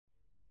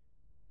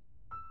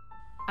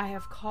I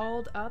have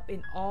called up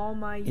in all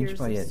my Inch years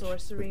by of inch,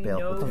 sorcery with no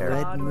baleful terror,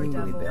 god or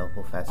equally devil.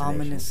 baleful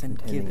fascination, Ominous and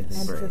contending gibbous. his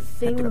And brain, the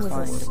thing had was a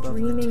declined above the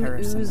streaming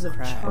terrace and ooze the of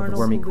crag. of the charnel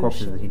wormy corpses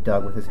pollution. that he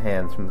dug with his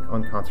hands from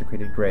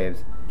unconsecrated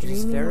graves. It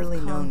is Dreaming verily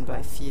of known by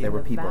conquest, few, There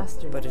were the people,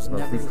 vastness but is of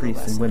mostly nevertheless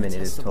priests and an women, it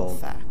is attestable told,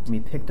 fact. whom he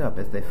picked up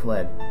as they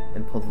fled,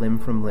 and pulled limb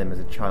from limb as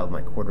a child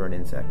might quarter an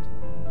insect.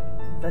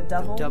 The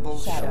Double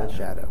Shadow.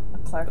 Shadow. A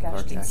Clark The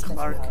Ashton Smith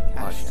Clark podcast.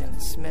 Ashton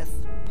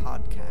Smith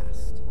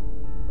podcast.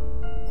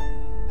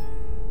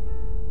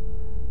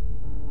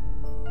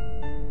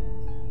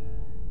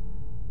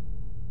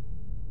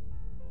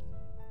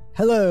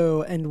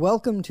 Hello, and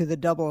welcome to The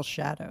Double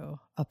Shadow,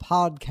 a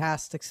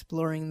podcast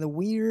exploring the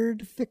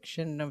weird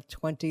fiction of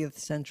 20th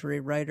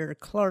century writer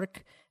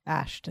Clark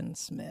Ashton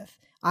Smith.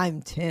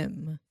 I'm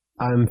Tim.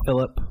 I'm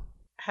Philip.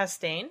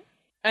 Hastane.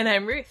 And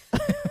I'm Ruth.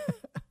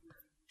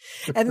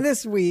 And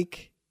this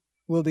week,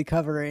 we'll be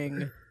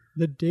covering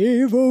The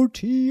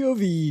Devotee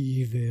of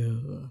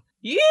Evil,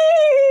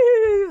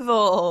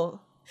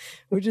 Evil!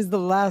 which is the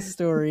last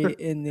story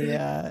in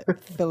the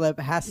Philip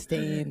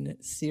Hastane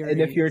series.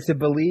 And if you're to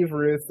believe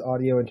Ruth's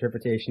audio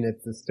interpretation,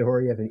 it's the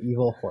story of an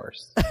evil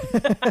horse.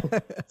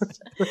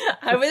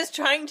 I was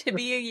trying to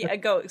be a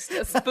ghost,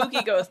 a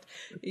spooky ghost.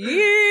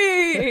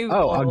 Evil!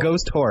 Oh, a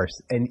ghost horse.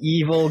 An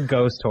evil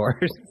ghost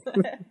horse.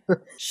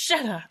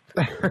 Shut up.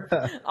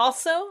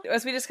 Also,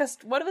 as we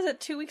discussed, what was it,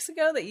 2 weeks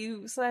ago that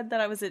you said that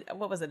I was,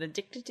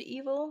 addicted to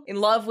evil? In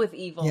love with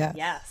evil.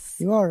 Yes.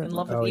 You are in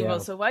love with Oh, evil. yeah.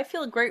 So I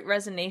feel a great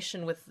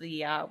resonation with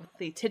the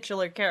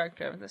titular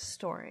character of this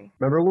story.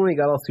 Remember when we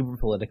got all super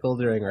political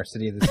during our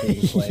City of the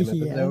Singing Flame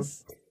episode?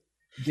 Yes.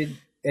 Did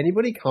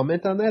anybody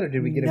comment on that, or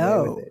did we get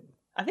away with it?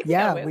 I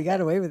think We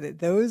got away with it.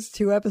 Those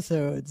two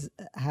episodes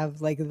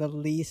have like the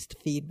least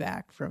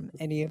feedback from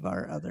any of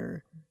our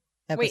other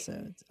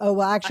episodes. Oh,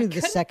 well, actually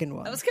the second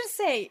one. I was going to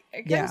say,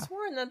 I could have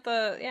sworn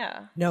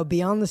that No,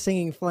 Beyond the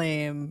Singing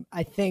Flame,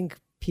 I think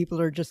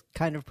people are just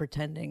kind of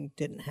pretending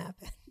didn't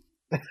happen.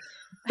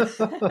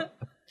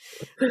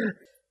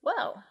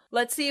 Well,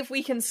 let's see if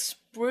we can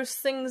spruce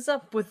things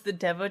up with the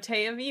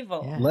Devotee of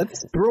Evil. Yeah.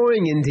 Let's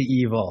broing into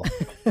evil.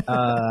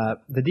 The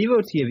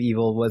Devotee of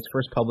Evil was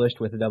first published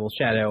with The Double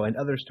Shadow and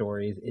Other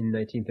Stories in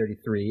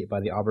 1933 by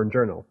the Auburn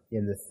Journal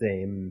in the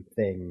same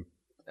thing.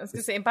 I was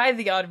going to say, by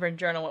the Auburn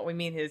Journal, what we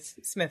mean is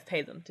Smith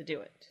paid them to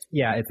do it.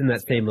 Yeah, it's in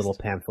that same little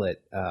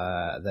pamphlet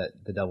that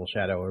The Double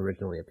Shadow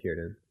originally appeared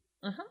in.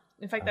 Uh-huh.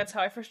 In fact, that's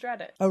how I first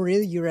read it. Oh,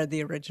 really? You read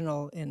the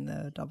original in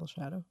the Double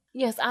Shadow?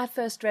 Yes, I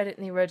first read it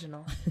in the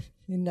original.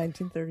 In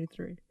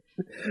 1933.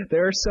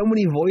 There are so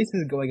many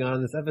voices going on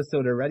in this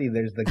episode already.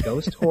 There's the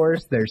ghost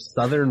horse, there's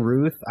Southern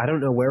Ruth. I don't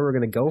know where we're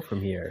going to go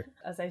from here.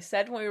 As I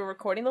said when we were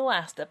recording the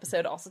last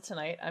episode, also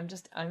tonight,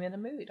 I'm in a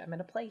mood. I'm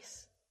in a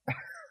place.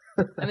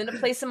 I'm in a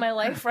place in my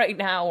life right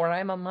now where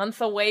I'm a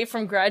month away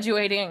from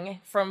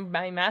graduating from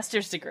my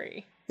master's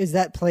degree. Is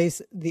that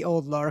place the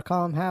old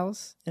Larcom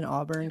house in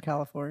Auburn,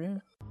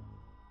 California?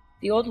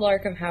 The old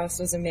Larkham House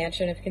was a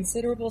mansion of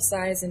considerable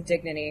size and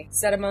dignity,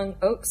 set among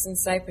oaks and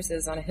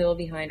cypresses on a hill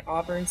behind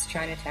Auburn's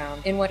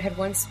Chinatown, in what had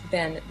once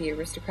been the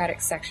aristocratic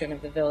section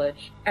of the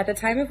village. At the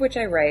time of which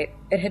I write,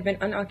 it had been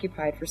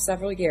unoccupied for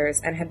several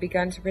years and had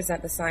begun to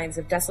present the signs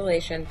of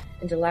desolation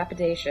and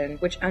dilapidation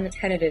which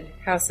untenanted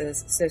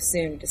houses so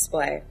soon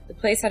display. The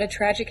place had a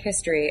tragic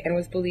history and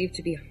was believed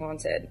to be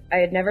haunted. I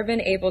had never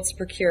been able to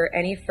procure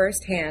any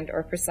first-hand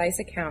or precise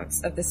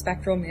accounts of the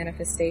spectral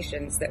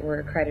manifestations that were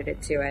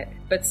accredited to it,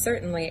 but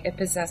certainly it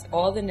possessed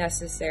all the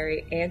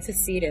necessary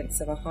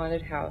antecedents of a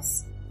haunted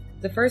house.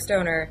 The first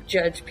owner,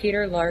 Judge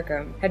Peter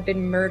Larkham, had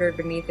been murdered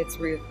beneath its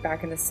roof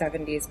back in the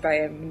 70s by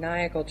a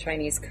maniacal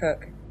Chinese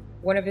cook.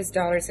 One of his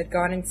daughters had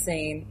gone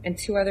insane, and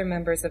 2 other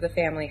members of the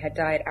family had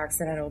died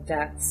accidental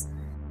deaths.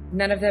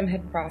 None of them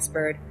had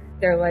prospered.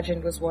 Their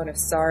legend was one of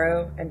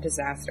sorrow and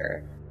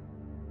disaster.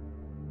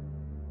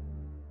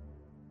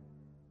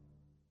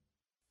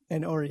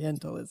 And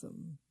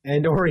Orientalism.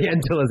 And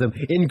Orientalism.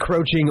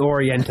 Encroaching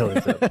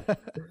Orientalism.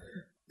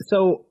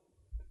 So,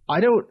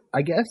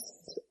 I guess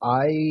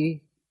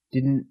I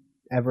didn't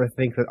ever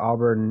think that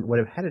Auburn would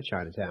have had a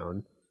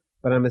Chinatown,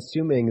 but I'm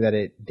assuming that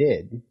it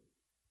did.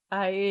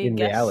 In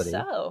guess reality.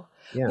 So.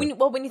 Yeah.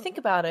 When you think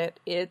about it,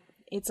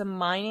 it's a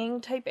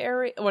mining type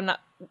area. Well,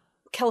 not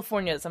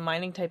California is a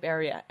mining type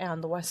area,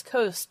 and the West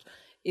Coast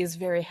is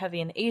very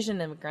heavy in Asian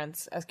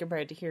immigrants as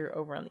compared to here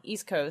over on the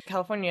East Coast.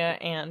 California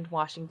and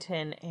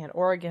Washington and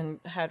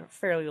Oregon had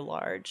fairly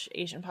large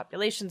Asian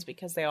populations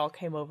because they all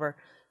came over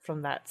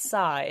from that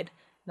side,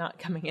 not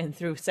coming in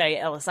through, say,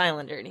 Ellis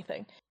Island or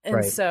anything. And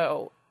Right.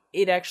 so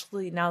it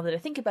actually, now that I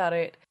think about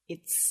it,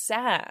 it's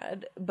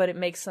sad, but it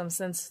makes some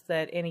sense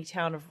that any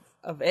town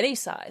of any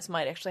size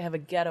might actually have a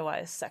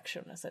ghettoized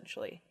section,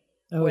 essentially.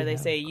 Where they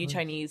say, you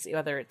Chinese,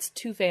 whether it's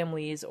 2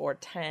 families or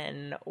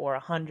 10 or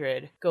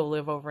 100, go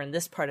live over in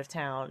this part of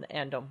town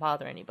and don't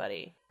bother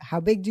anybody.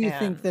 How big do you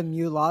think the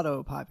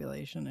mulatto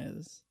population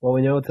is? Well,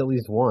 we know it's at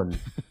least 1.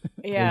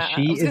 Yeah,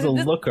 And she is a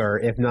looker,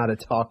 if not a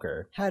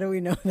talker. How do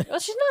we know that? Well,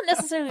 she's not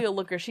necessarily a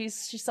looker. She's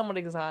somewhat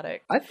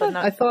exotic. I thought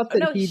that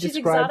no, he she's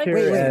described exotic, her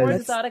but she's more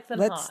as... exotic than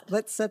hot.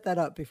 Let's set that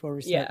up before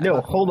we start. Yeah. No,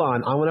 talking hold about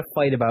on. I want to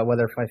fight about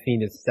whether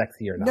Fifine is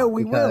sexy or not. No,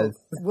 we because...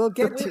 will. We'll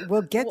get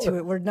to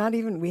it.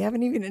 We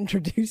haven't even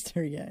introduced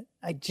her yet.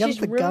 I jumped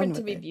She's the gun rumored with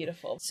to be it.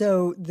 beautiful.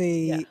 So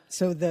the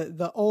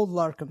old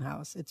Larkham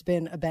house, it's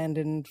been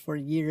abandoned for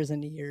years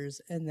and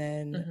years, and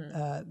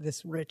then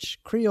this rich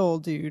Creole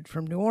dude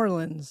from New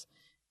Orleans,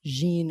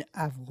 Jean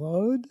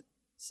Averode,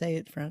 say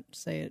it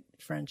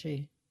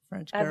Frenchy,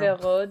 French girl.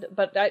 Averode,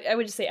 but I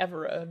would just say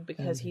Averode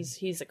because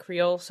he's a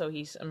Creole, so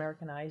he's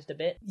Americanized a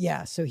bit.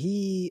 Yeah, so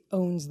he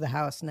owns the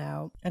house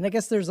now, and I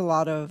guess there's a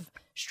lot of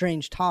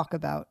strange talk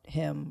about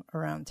him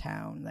around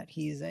town that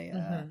he's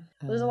a.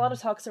 There's a lot of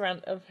talks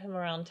of him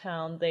around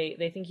town.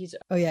 They think he's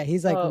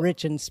he's like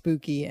rich and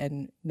spooky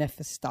and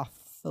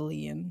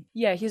Mephistophelian.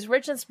 Yeah, he's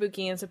rich and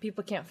spooky, and so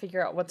people can't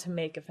figure out what to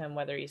make of him,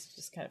 whether he's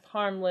just kind of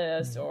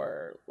harmless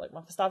or like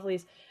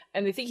Mephistopheles.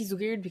 And they think he's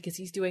weird because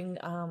he's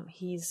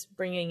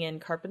bringing in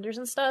carpenters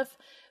and stuff,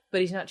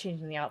 but he's not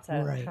changing the outside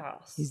of the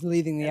house. He's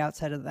leaving the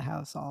outside of the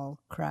house all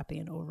crappy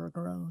and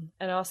overgrown.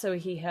 And also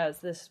he has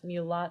this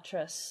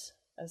mulatress,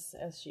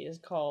 as she is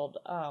called,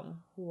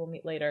 who we'll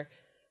meet later,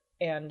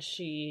 and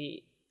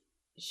she's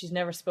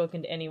never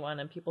spoken to anyone,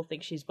 and people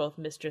think she's both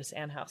mistress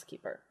and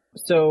housekeeper.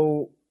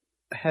 So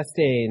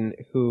Hastane,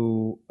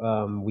 who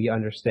we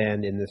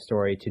understand in the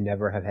story to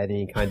never have had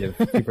any kind of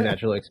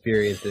supernatural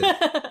experiences,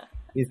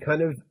 is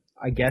kind of,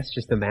 I guess,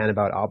 just a man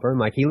about Auburn.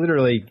 Like, he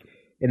literally,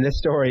 in this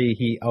story,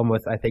 he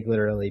almost, I think,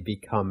 literally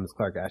becomes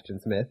Clark Ashton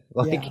Smith.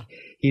 Like,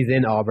 he's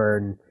in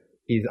Auburn,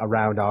 he's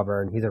around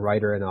Auburn, he's a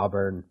writer in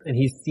Auburn, and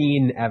he's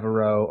seen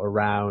Evero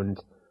around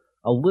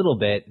a little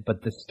bit,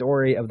 but the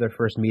story of their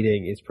first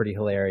meeting is pretty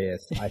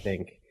hilarious, I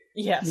think.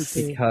 Yes.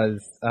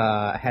 Because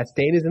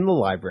Hastane is in the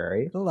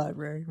library.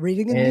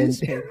 Reading a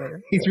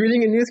newspaper. He's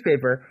reading a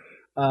newspaper,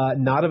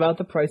 not about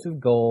the price of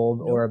gold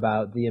or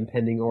about the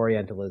impending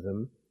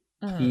Orientalism.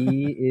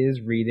 He is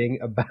reading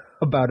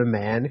about a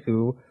man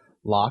who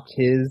locked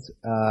his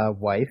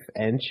wife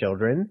and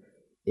children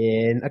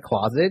in a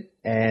closet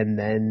and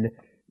then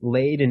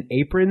laid an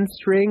apron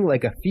string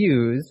like a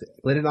fuse,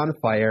 lit it on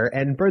fire,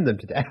 and burned them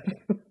to death.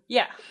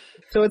 Yeah.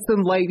 So it's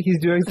he's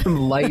doing some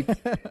light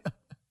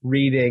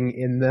reading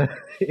in the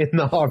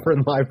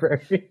Auburn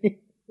Library.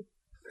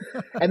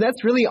 And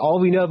that's really all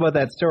we know about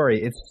that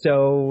story. It's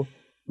so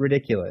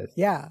ridiculous.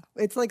 Yeah,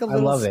 it's like a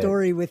little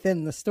story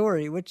within the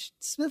story, which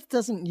Smith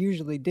doesn't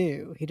usually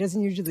do. He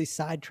doesn't usually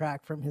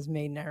sidetrack from his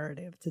main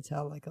narrative to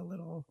tell like a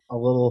little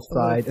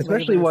side,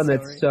 especially one story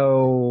that's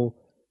so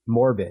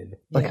morbid.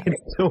 Like,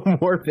 it's so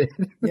morbid.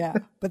 Yeah,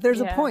 but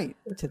there's a point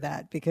to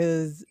that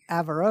because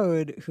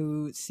Averode,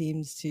 who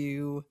seems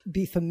to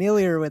be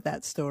familiar with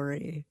that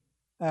story,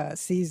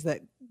 sees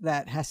that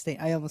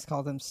Hastane, I almost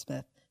called him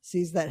Smith,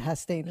 sees that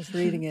Hastane is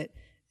reading it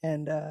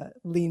and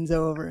leans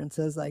over and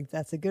says, like,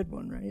 that's a good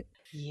one, right?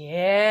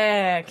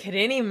 Yeah. Could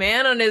any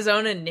man on his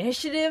own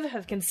initiative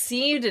have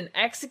conceived and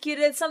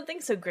executed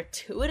something so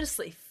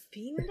gratuitously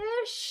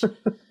fiendish?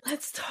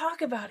 Let's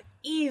talk about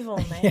evil,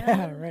 man.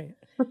 Yeah, right.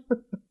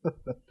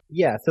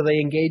 Yeah, so they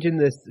engage in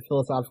this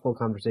philosophical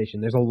conversation.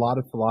 There's a lot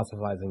of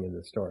philosophizing in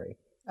this story.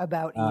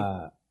 About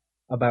evil.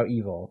 About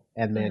evil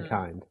and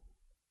mankind.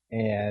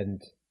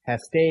 And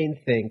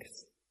Hastane thinks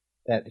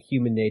that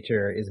human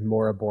nature is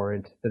more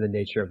abhorrent than the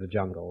nature of the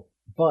jungle.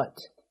 But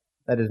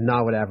that is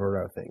not what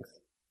Averroes thinks.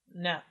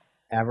 No.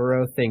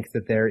 Averroes thinks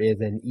that there is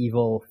an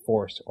evil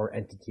force or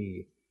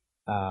entity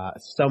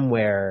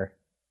somewhere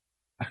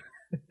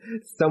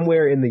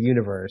in the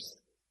universe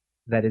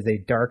that is a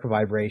dark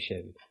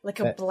vibration. Like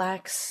a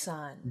black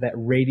sun. That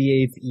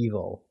radiates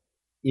evil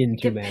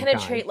into mankind.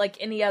 Penetrate like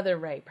any other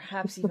ray,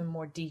 perhaps even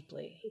more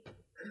deeply.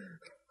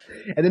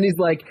 And then he's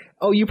like,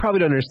 oh, you probably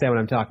don't understand what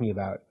I'm talking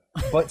about.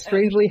 But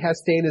strangely,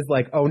 Hastane is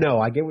like, oh no,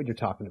 I get what you're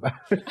talking about.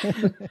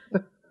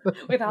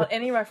 Without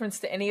any reference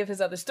to any of his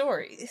other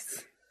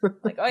stories.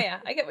 Like, oh yeah,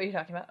 I get what you're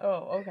talking about.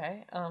 Oh,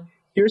 okay.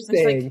 You're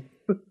saying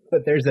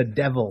that there's a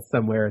devil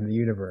somewhere in the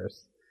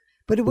universe.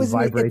 But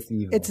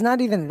it's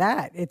not even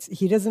that.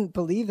 He doesn't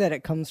believe that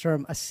it comes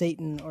from a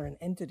Satan or an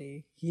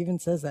entity. He even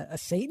says that. A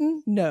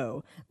Satan?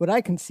 No. What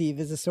I conceive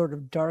is a sort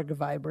of dark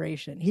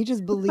vibration. He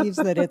just believes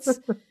that it's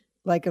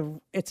like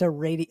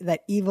that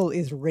evil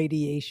is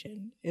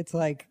radiation. It's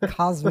like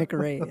cosmic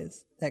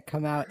rays that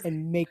come out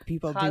and make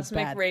people do bad things.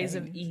 Cosmic rays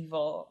of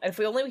evil. If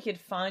we could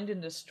find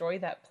and destroy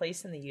that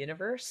place in the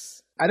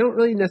universe. I don't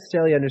really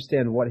necessarily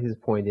understand what his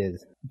point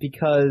is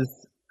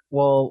because,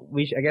 well,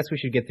 I guess we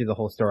should get through the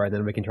whole story and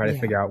then we can try to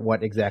figure out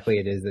what exactly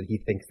it is that he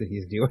thinks that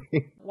he's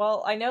doing.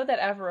 Well, I know that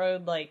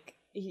Averroes, like,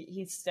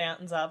 he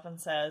stands up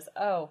and says,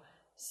 oh,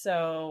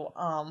 so,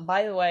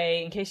 by the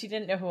way, in case you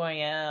didn't know who I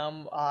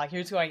am,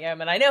 here's who I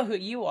am, and I know who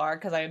you are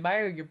because I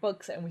admire your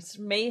books, and we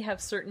may have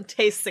certain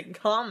tastes in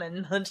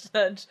common. Nudge,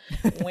 nudge,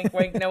 wink,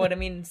 wink. Know what I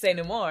mean? Say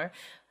no more.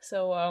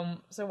 So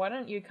why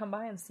don't you come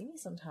by and see me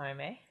sometime,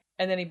 eh?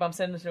 And then he bumps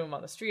into him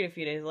on the street a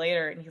few days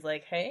later, and he's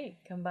like, "Hey,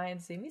 come by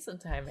and see me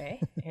sometime,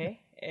 eh?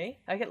 okay,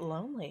 I get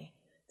lonely.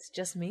 It's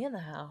just me in the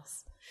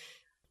house.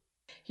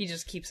 He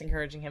just keeps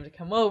encouraging him to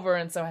come over,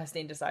 and so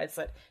Hastane decides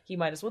that he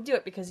might as well do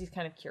it because he's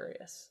kind of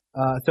curious.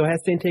 So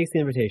Hastane takes the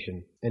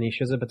invitation, and he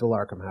shows up at the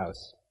Larkham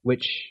house,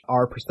 which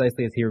are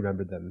precisely as he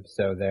remembered them.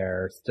 So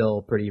they're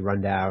still pretty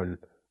run down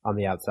on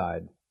the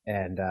outside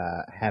and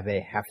have a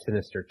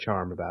half-sinister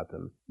charm about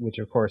them, which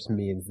of course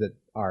means that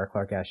our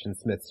Clark Ashton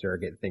Smith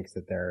surrogate thinks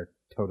that they're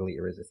totally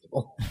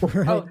irresistible.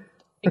 Right. Oh,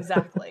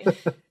 exactly.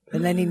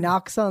 And then he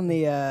knocks on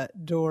the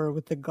door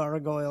with the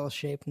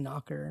gargoyle-shaped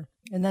knocker.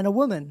 And then a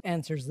woman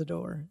answers the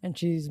door, and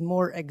she's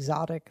more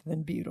exotic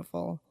than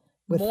beautiful.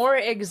 More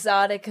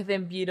exotic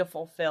than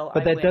beautiful, Phil.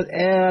 But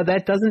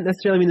that doesn't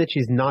necessarily mean that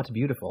she's not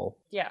beautiful.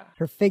 Yeah.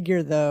 Her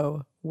figure,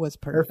 though, was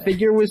perfect. Her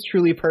figure was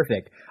truly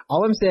perfect.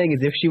 All I'm saying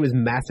is if she was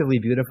massively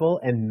beautiful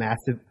and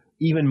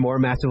even more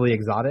massively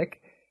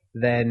exotic,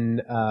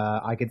 then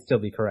I could still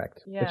be correct.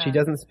 Yeah. But she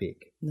doesn't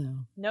speak. No.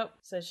 Nope.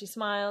 So she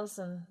smiles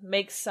and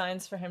makes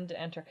signs for him to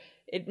enter.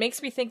 It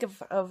makes me think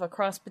of a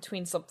cross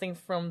between something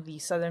from the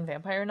Southern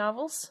Vampire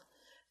novels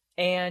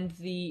and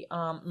the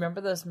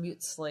remember those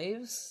mute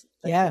slaves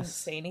that couldn't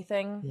say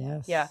anything?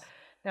 Yes. Yeah.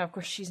 Now, of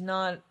course, she's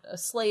not a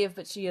slave,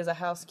 but she is a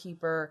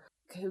housekeeper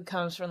who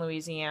comes from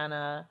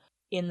Louisiana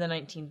in the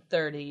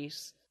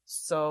 1930s.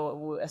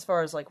 So as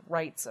far as like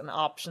rights and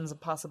options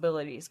and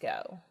possibilities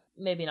go,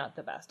 maybe not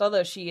the best.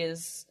 Although she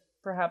is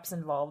perhaps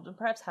involved and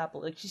perhaps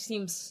happily. Like she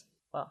seems,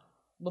 well,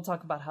 we'll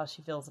talk about how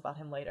she feels about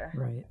him later.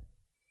 Right.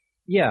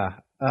 Yeah.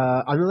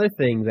 Another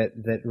thing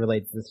that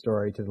relates the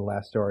story to the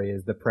last story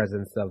is the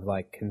presence of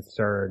like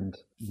concerned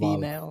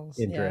Females,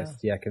 love interests.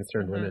 Yeah,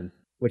 concerned women,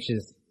 which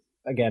is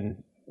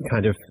again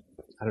kind of,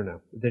 I don't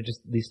know. They're just,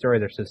 these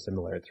stories are so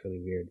similar. It's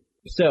really weird.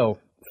 So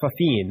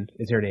Fafine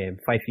is her name.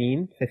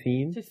 Fifine,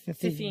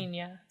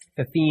 Yeah.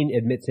 Fafine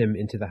admits him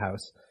into the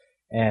house,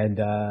 and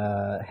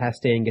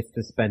Hastane gets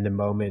to spend a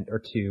moment or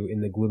two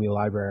in the gloomy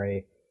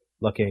library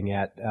looking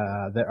at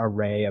the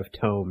array of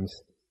tomes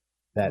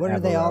that What are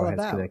they all has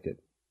about? connected.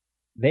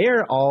 They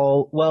are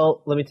all,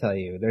 well, let me tell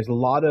you, there's a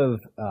lot of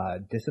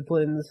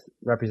disciplines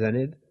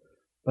represented,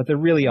 but they're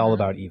really all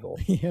about evil.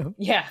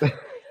 Yeah.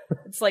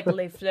 It's like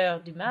Les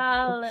Fleurs du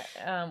Mal,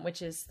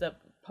 which is the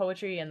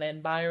poetry, and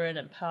then Byron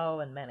and Poe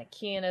and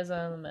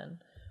Manichaeanism and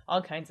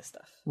all kinds of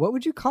stuff. What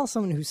would you call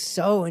someone who's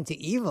so into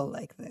evil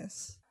like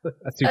this?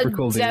 A super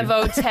cool dude.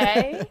 Devotee.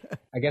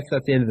 I guess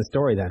that's the end of the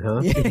story then, huh?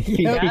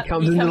 Yeah, he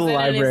comes into the in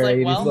and he's library like,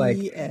 and well,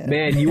 he's like,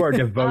 man, you are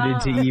devoted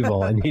to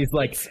evil. And he's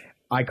like,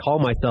 I call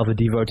myself a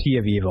devotee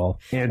of evil.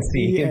 And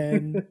see,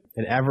 and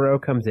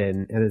Avro comes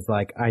in and is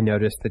like, I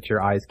noticed that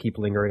your eyes keep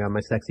lingering on my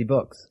sexy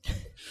books.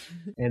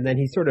 And then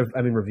he sort of,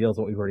 reveals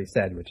what we've already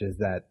said, which is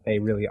that they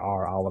really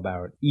are all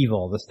about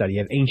evil, the study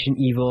of ancient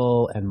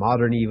evil and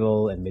modern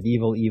evil and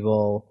medieval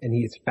evil. And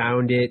he's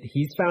found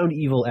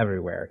evil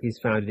everywhere. He's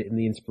found it in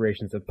the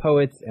inspirations of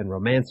poets and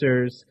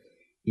romancers.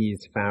 He's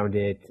found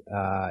it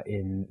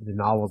in the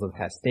novels of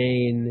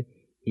Hastane.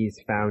 He's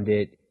found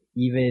it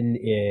even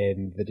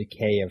in the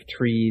decay of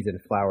trees and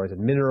flowers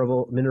and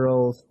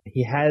minerals.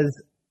 He has,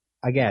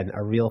 again,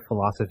 a real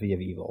philosophy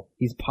of evil.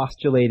 He's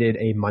postulated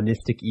a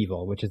monistic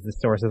evil, which is the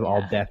source of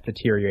all death,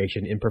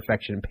 deterioration,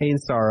 imperfection, pain,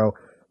 sorrow,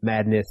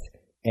 madness,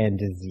 and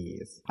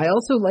disease. I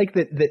also like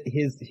that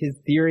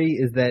his theory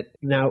is that,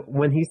 now,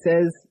 when he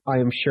says, I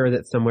am sure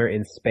that somewhere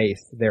in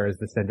space there is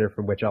the center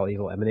from which all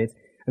evil emanates,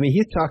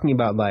 he's talking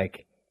about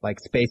like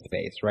space,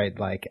 right?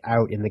 Like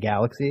out in the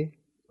galaxy,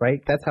 right?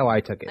 That's how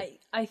I took it.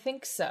 I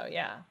think so,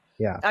 yeah.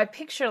 Yeah. I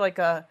picture like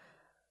a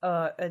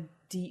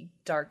deep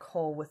dark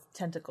hole with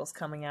tentacles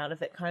coming out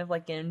of it, kind of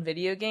like in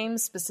video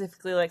games,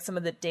 specifically like some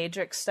of the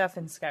Daedric stuff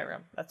in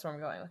Skyrim. That's where I'm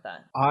going with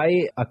that.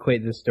 I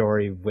equate this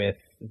story with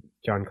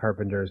John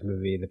Carpenter's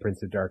movie, The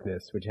Prince of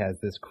Darkness, which has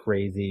this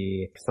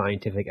crazy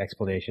scientific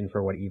explanation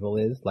for what evil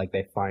is. Like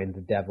they find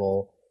the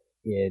devil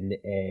in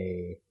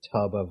a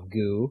tub of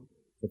goo.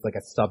 It's like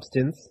a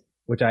substance,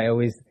 which I've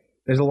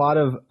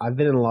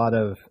been in a lot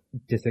of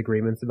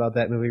disagreements about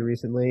that movie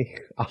recently.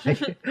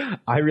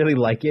 I really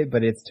like it,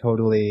 but it's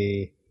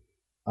totally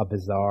a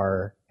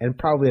bizarre and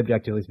probably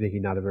objectively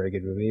speaking not a very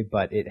good movie,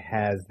 but it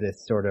has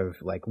this sort of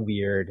like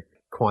weird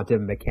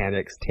quantum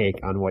mechanics take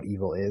on what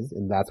evil is,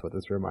 and that's what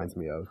this reminds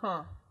me of.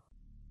 Huh.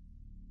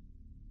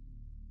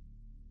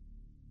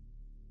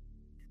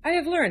 I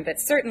have learned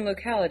that certain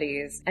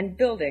localities and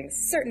buildings,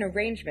 certain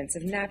arrangements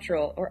of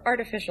natural or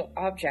artificial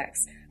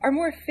objects, are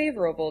more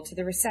favorable to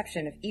the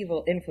reception of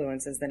evil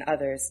influences than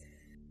others.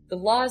 The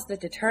laws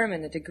that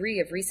determine the degree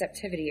of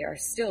receptivity are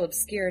still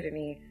obscure to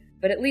me,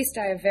 but at least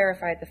I have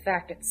verified the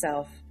fact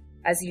itself.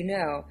 As you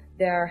know,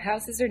 there are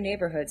houses or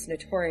neighborhoods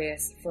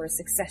notorious for a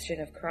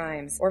succession of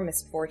crimes or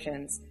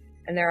misfortunes,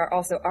 and there are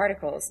also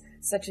articles,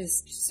 such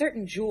as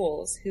certain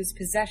jewels whose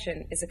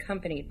possession is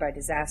accompanied by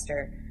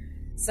disaster.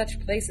 Such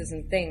places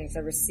and things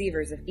are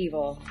receivers of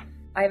evil.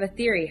 I have a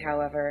theory,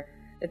 however,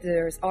 that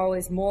there is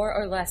always more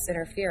or less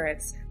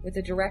interference with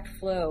the direct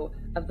flow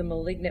of the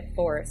malignant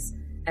force,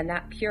 and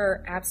that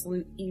pure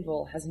absolute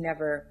evil has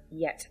never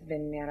yet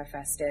been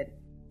manifested.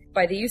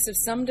 By the use of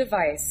some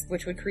device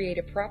which would create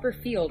a proper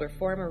field or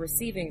form a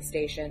receiving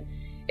station,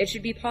 it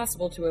should be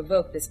possible to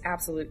evoke this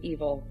absolute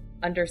evil.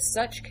 Under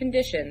such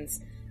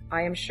conditions,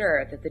 I am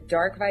sure that the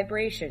dark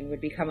vibration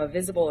would become a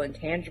visible and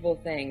tangible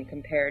thing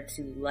compared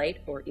to light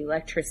or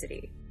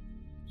electricity.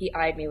 He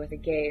eyed me with a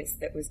gaze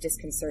that was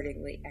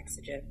disconcertingly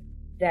exigent.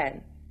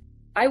 Then,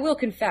 I will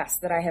confess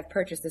that I have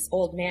purchased this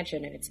old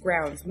mansion and its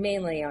grounds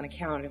mainly on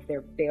account of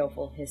their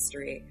baleful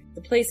history.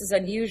 The place is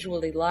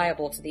unusually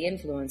liable to the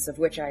influence of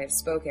which I have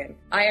spoken.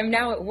 I am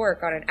now at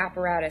work on an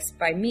apparatus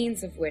by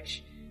means of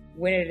which,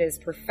 when it is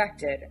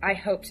perfected, I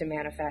hope to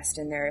manifest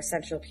in their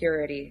essential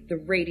purity the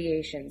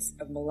radiations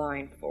of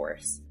malign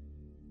force.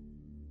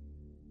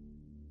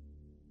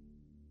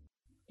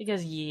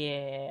 Because,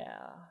 yeah.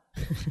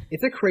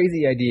 It's a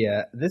crazy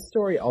idea. This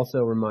story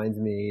also reminds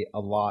me a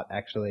lot,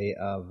 actually,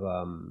 of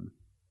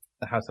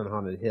The House on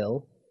Haunted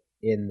Hill,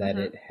 in that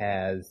it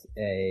has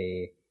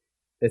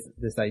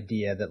this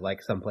idea that,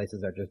 like, some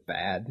places are just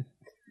bad.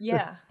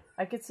 Yeah,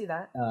 I could see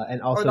that.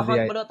 And also what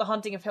about The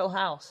Haunting of Hill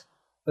House?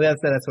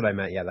 That's what I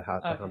meant. Yeah, the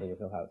Haunting of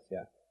Hill House.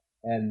 Yeah,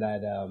 and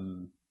that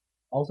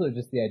also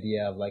just the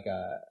idea of like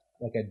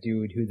a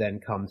dude who then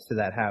comes to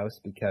that house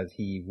because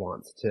he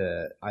wants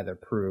to either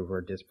prove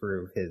or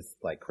disprove his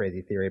like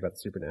crazy theory about the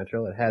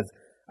supernatural. It has.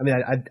 I mean,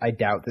 I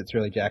doubt that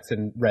Shirley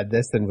Jackson read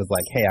this and was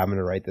like, "Hey, I'm going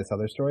to write this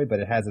other story,"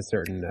 but it has a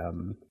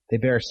certain. They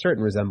bear a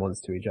certain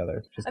resemblance to each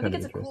other. I think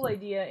it's a cool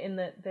idea in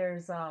that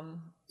there's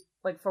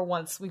like for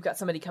once we've got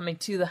somebody coming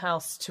to the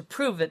house to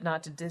prove it,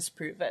 not to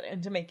disprove it,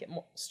 and to make it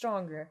more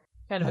stronger.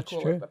 Kind of a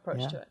cool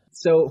approach to it.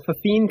 So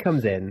Fafine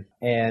comes in,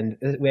 and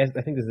I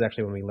think this is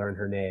actually when we learn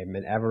her name,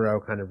 and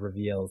Evero kind of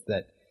reveals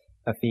that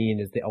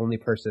Fafine is the only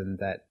person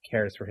that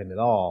cares for him at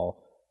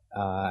all.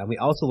 And we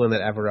also learn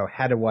that Evero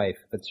had a wife,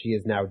 but she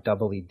is now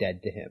doubly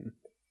dead to him,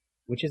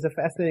 which is a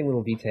fascinating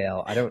little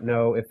detail. I don't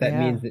know if that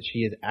means that she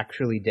is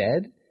actually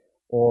dead,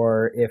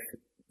 or if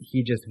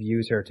he just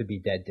views her to be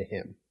dead to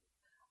him.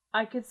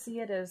 I could see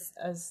it as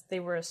they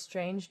were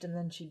estranged and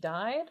then she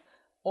died.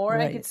 Or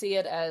I could see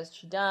it as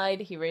she died,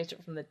 he raised her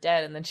from the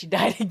dead, and then she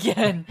died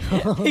again.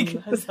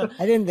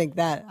 I didn't think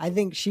that. I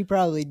think she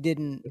probably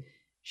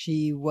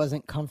she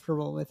wasn't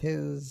comfortable with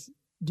his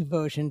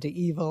devotion to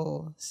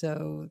evil,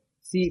 so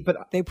but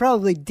they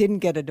probably didn't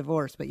get a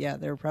divorce, but yeah,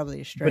 they were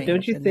probably estranged. But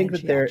don't you think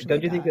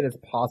that it's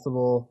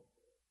possible?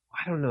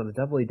 I don't know, the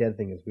doubly dead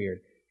thing is weird.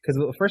 Because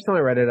the first time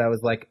I read it, I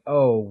was like,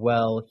 oh,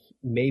 well,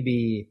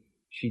 maybe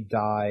she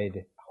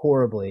died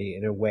horribly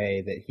in a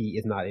way that he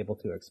is not able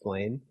to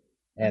explain.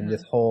 And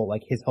this whole,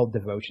 like, his whole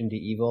devotion to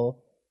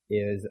evil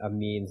is a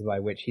means by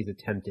which he's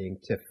attempting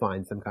to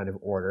find some kind of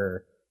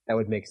order that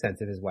would make sense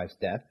of his wife's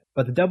death.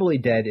 But the doubly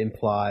dead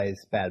implies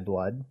bad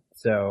blood,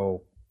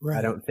 so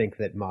I don't think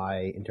that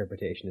my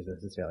interpretation is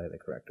necessarily the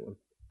correct one.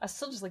 I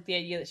still just like the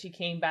idea that she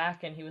came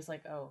back and he was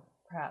like, oh,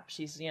 crap,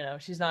 she's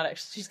not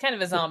actually, she's kind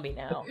of a zombie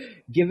now.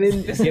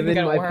 Given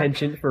my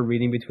penchant for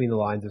reading between the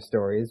lines of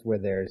stories where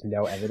there's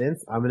no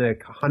evidence, I'm going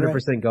to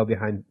 100% go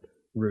behind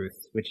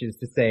Ruth, which is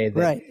to say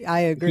that I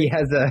agree.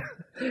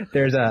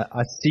 There's a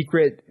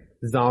secret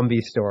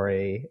zombie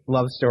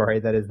love story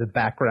that is the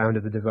background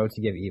of the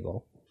Devotee of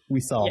Evil.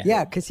 We saw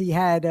because he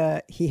had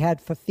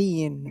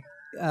Fafine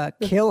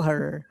kill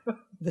her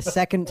the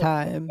second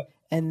time,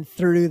 and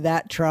through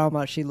that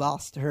trauma she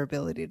lost her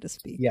ability to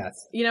speak.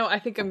 Yes. I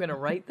think I'm going to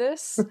write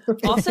this.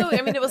 Also,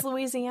 I mean, it was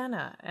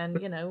Louisiana, and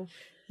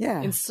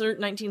insert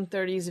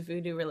 1930s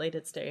voodoo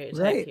related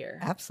stereotype here.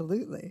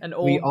 Absolutely.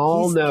 We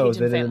all know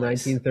that in the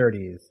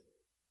 1930s,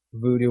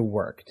 voodoo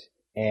worked.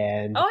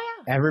 And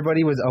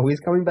everybody was always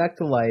coming back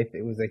to life.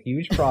 It was a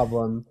huge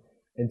problem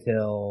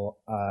until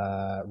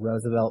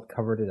Roosevelt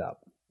covered it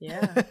up.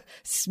 Yeah.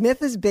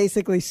 Smith is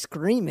basically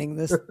screaming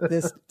this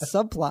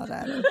subplot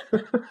at him.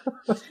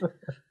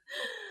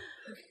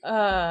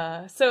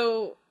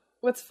 So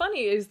what's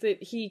funny is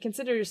that he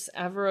considers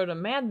Averroes a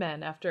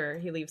madman after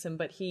he leaves him,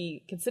 but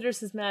he considers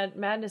his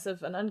madness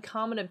of an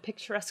uncommon and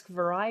picturesque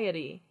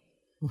variety.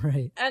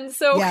 Right. And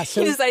so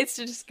he decides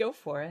to just go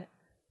for it.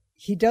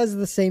 He does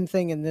the same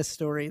thing in this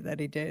story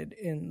that he did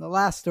in the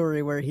last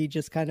story, where he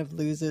just kind of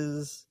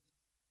loses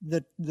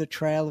the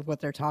trail of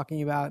what they're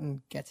talking about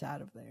and gets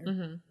out of there.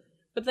 Mm-hmm.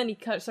 But then he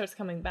starts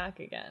coming back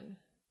again.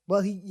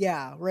 Well,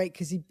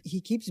 because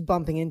he keeps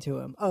bumping into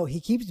him. Oh,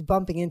 he keeps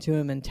bumping into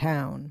him in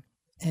town.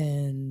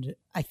 And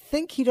I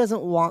think he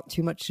doesn't want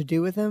too much to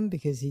do with him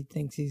because he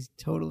thinks he's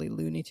totally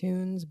Looney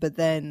Tunes. But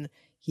then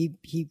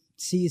he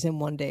sees him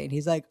one day and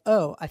he's like,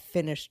 "Oh, I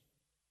finished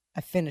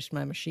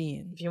my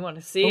machine." If you want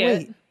to see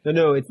it.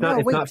 No, it's not.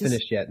 It's not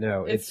finished yet.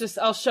 No, it's just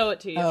I'll show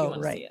it to you if you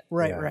want to see it.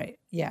 Right.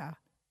 Yeah.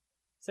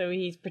 So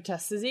he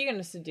protests his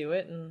eagerness to do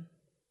it and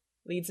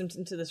leads him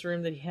into this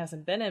room that he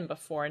hasn't been in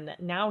before, and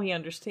now he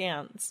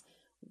understands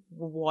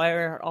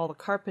where all the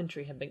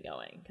carpentry had been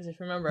going. Because if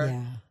you remember,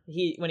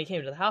 when he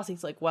came to the house,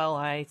 he's like, well,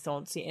 I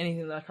don't see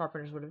anything that the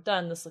carpenters would have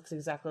done. This looks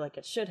exactly like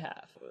it should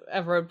have.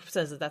 Everett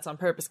says that that's on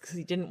purpose because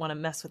he didn't want to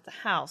mess with the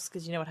house.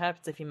 Because you know what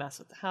happens if you mess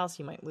with the house,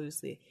 you might lose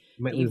the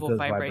evil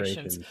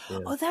vibrations. Yeah.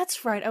 Oh,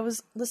 that's right. I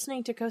was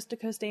listening to Coast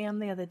AM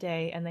the other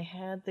day, and they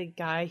had the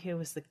guy who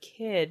was the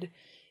kid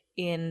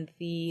in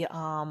the,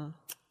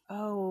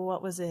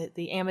 what was it?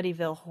 The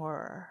Amityville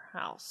Horror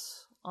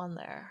House on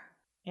there.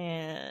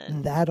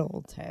 And that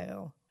old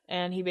tale.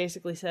 And he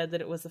basically said that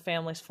it was the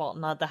family's fault,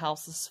 not the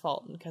house's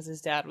fault, because his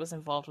dad was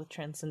involved with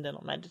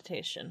transcendental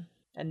meditation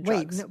and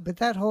drugs. Wait, no, but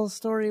that whole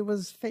story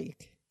was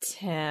fake.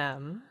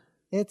 Tim.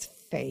 It's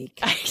fake.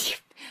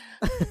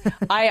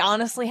 I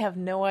honestly have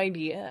no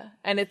idea.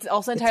 And it's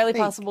also entirely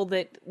possible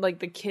that, like,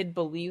 the kid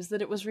believes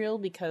that it was real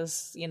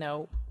because, you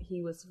know,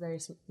 he was very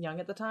young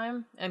at the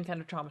time and kind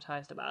of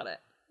traumatized about it.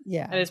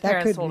 Yeah, and his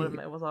parents told him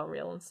it was all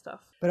real and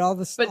stuff. But all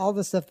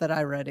the stuff that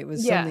I read, it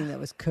was something that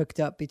was cooked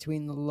up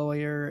between the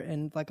lawyer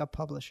and like a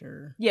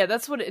publisher. Yeah,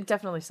 that's what it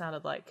definitely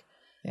sounded like.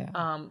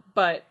 Yeah.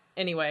 But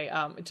anyway,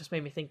 it just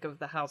made me think of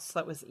the house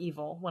that was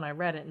evil when I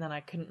read it, and then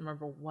I couldn't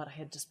remember what I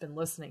had just been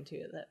listening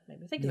to that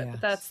made me think of it. But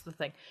that's the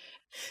thing.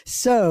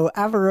 So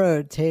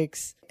Averroes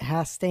takes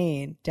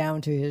Hastane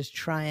down to his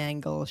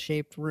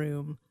triangle-shaped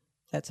room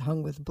that's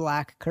hung with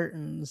black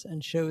curtains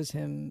and shows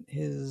him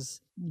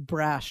his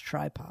brass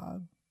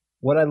tripod.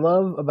 What I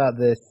love about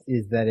this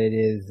is that it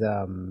is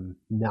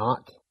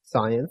not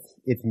science,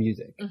 it's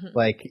music. Mm-hmm.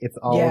 Like, it's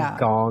all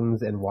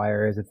gongs and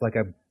wires. It's like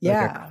a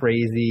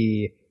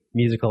crazy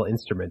musical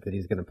instrument that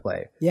he's going to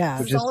play. Yeah.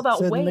 Which is all about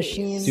waves. The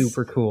machine,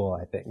 super cool,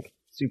 I think.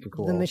 Super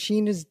cool. The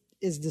machine is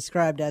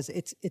described as,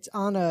 it's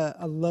on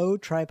a low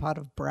tripod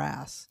of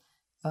brass.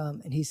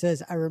 And he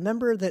says, I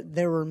remember that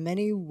there were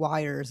many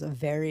wires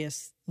of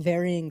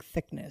varying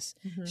thickness,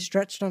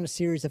 stretched on a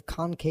series of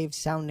concave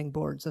sounding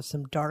boards of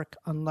some dark,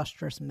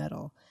 unlustrous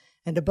metal.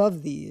 And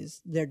above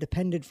these, there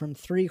depended from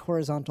 3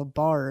 horizontal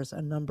bars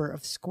a number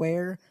of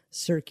square,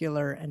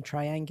 circular, and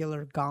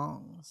triangular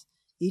gongs.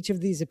 Each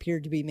of these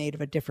appeared to be made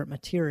of a different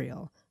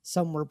material.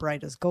 Some were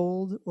bright as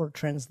gold or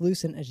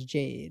translucent as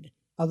jade.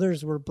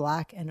 Others were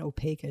black and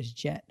opaque as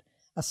jet.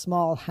 A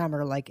small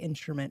hammer-like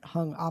instrument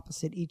hung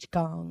opposite each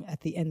gong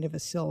at the end of a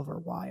silver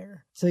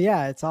wire. So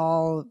yeah, it's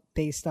all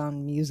based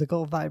on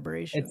musical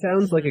vibration. It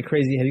sounds like a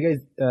crazy... Have you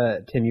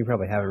guys... Tim, you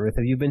probably haven't. Ruth,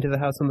 have you been to the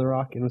House on the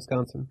Rock in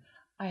Wisconsin?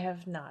 I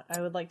have not.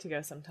 I would like to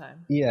go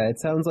sometime. Yeah, it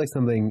sounds like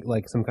something,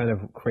 like some kind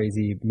of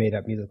crazy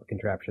made-up musical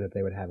contraption that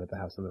they would have at the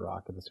House on the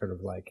Rock. It's sort of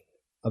like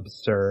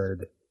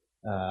absurd...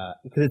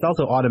 because it's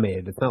also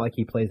automated. It's not like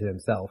he plays it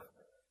himself.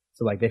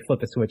 So, like, they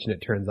flip a switch and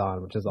it turns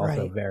on, which is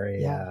also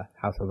very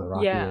House on the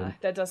Rock. Yeah,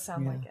 that does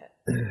sound like it.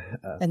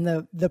 And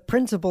the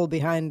principle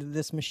behind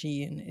this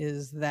machine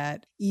is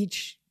that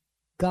each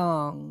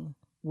gong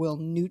will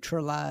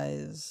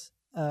neutralize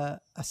a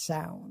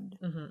sound.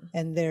 Mm-hmm.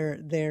 And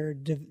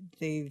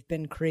they've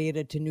been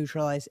created to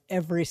neutralize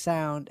every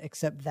sound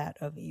except that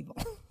of evil.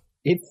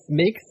 It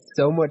makes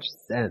so much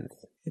sense.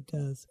 It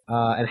does.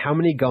 And how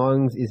many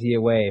gongs is he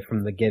away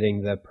from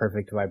getting the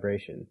perfect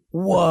vibration?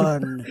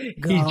 One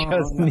gong he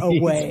just needs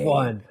away.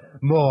 One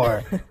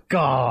more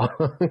gong.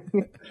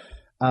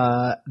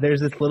 There's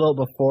this little,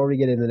 before we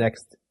get in the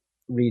next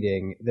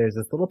reading, there's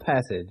this little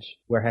passage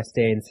where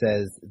Hastane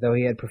says, though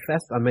he had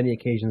professed on many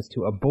occasions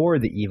to abhor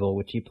the evil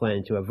which he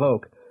planned to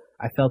evoke,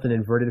 I felt an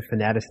inverted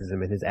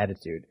fanaticism in his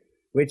attitude,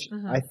 which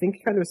I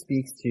think kind of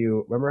speaks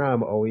to, remember how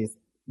I'm always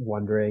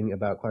wondering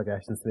about Clark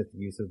Ashton Smith's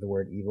use of the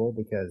word evil,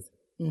 because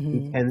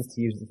he tends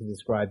to use it to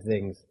describe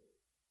things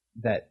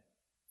that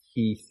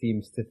he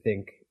seems to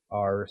think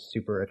are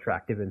super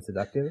attractive and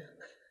seductive.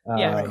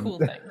 Cool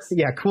things.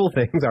 Yeah, cool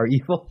things are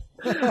evil.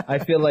 I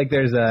feel like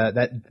there's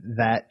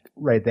that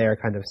right there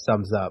kind of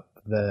sums up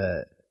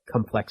the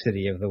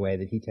complexity of the way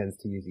that he tends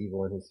to use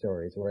evil in his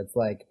stories, where it's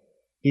like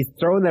he's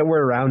throwing that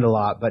word around a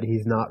lot, but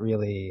he's not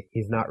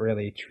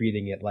really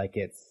treating it like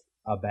it's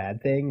a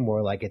bad thing,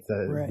 more like it's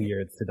a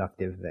weird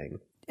seductive thing.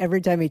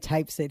 Every time he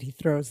types it, he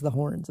throws the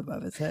horns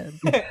above his head.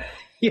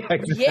 Yeah,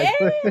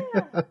 exactly.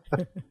 Yeah!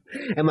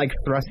 And like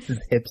thrusts his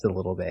hips a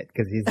little bit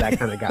because he's that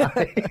kind of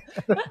guy.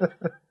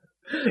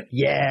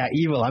 Yeah,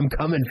 evil, I'm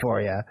coming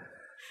for you.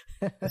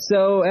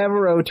 So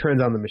Averroes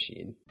turns on the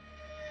machine.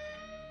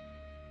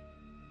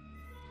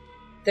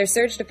 There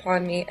surged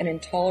upon me an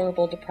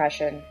intolerable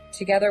depression,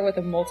 together with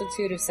a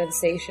multitude of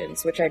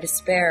sensations which I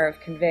despair of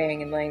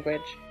conveying in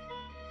language.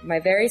 My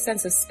very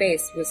sense of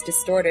space was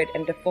distorted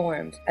and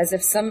deformed, as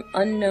if some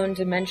unknown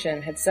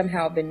dimension had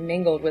somehow been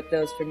mingled with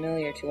those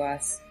familiar to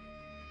us.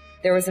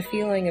 There was a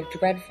feeling of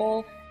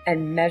dreadful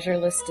and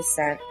measureless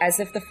descent, as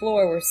if the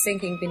floor were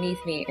sinking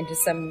beneath me into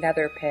some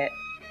nether pit,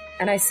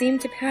 and I seemed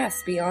to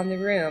pass beyond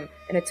the room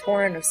in a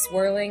torrent of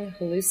swirling,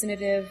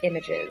 hallucinative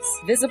images,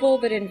 visible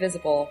but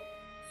invisible,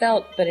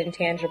 felt but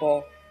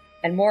intangible,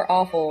 and more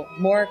awful,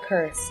 more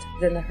accursed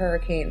than the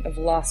hurricane of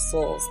lost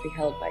souls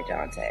beheld by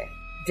Dante.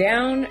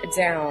 Down,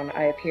 down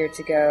I appeared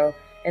to go,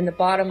 in the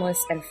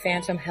bottomless and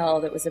phantom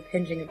hell that was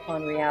impinging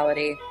upon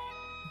reality.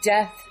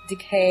 Death,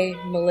 decay,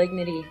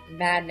 malignity,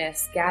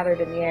 madness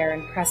gathered in the air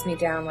and pressed me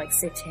down like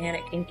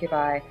satanic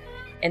incubi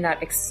in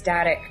that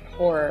ecstatic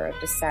horror of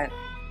descent.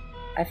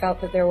 I felt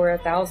that there were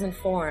 1,000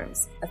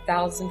 forms,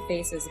 1,000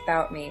 faces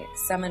about me,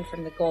 summoned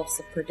from the gulfs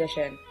of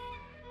perdition,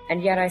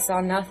 and yet I saw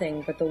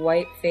nothing but the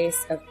white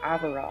face of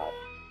Averod,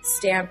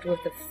 stamped with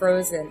the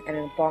frozen and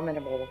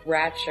abominable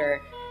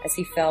rapture as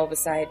he fell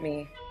beside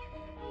me.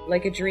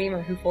 Like a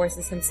dreamer who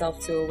forces himself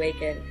to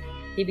awaken,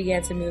 he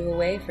began to move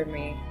away from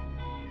me.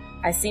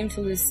 I seemed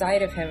to lose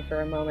sight of him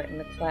for a moment in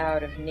the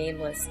cloud of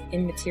nameless,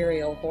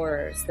 immaterial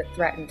horrors that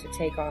threatened to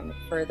take on the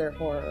further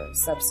horror of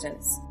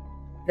substance.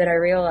 Then I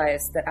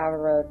realized that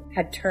Averod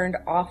had turned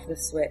off the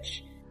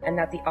switch and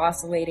that the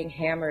oscillating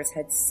hammers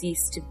had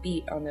ceased to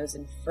beat on those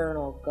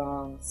infernal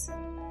gongs.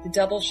 The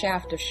double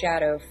shaft of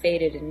shadow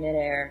faded in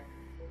midair.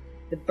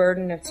 The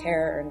burden of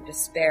terror and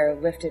despair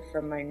lifted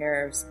from my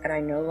nerves, and I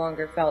no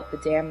longer felt the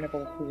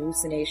damnable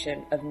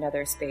hallucination of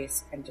nether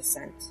space and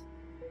descent.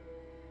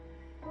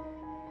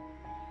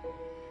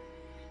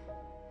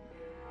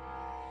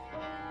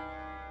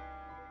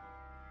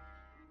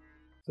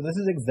 So this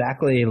is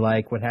exactly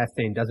like what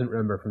Hastane doesn't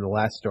remember from the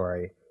last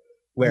story,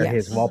 where Yes.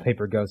 his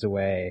wallpaper goes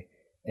away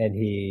and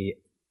he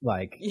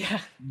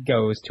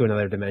goes to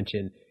another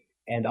dimension,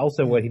 and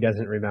also what he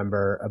doesn't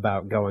remember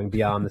about going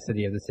beyond the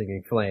city of the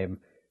singing flame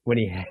when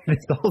he had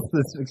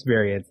this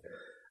experience.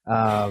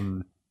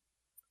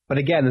 But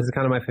again, this is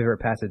kind of my favorite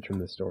passage from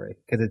this story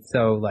because it's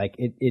so like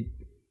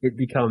it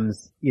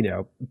becomes, you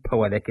know,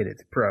 poetic in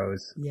its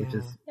prose, which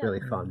is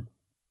really fun.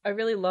 I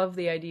really love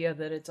the idea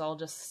that it's all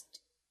just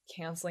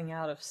canceling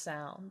out of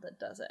sound that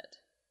does it.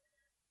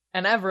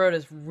 And Averod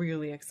is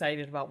really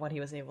excited about what he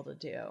was able to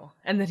do,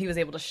 and that he was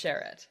able to share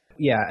it.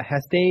 Yeah,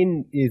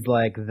 Hastane is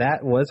like,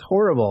 that was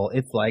horrible.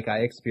 It's like I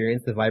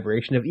experienced the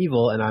vibration of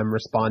evil, and I'm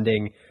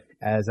responding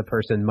as a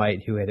person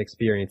might who had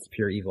experienced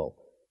pure evil.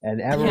 And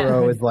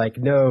Averod is like,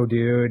 no,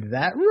 dude,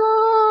 that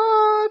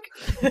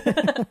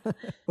rock!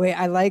 Wait,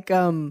 I like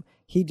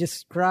he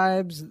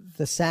describes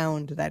the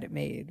sound that it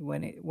made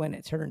when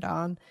it turned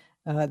on.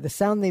 The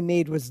sound they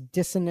made was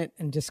dissonant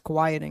and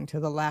disquieting to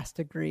the last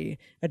degree,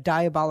 a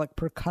diabolic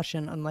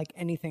percussion unlike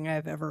anything I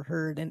have ever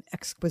heard, and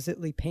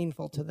exquisitely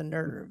painful to the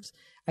nerves.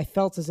 I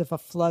felt as if a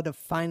flood of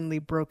finely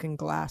broken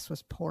glass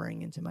was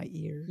pouring into my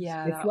ears.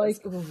 Yeah, It's like,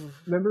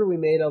 remember we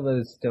made all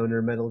those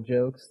stoner metal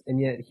jokes, and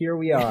yet here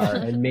we are,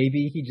 and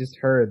maybe he just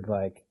heard,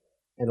 like,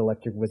 an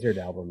Electric Wizard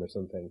album or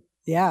something.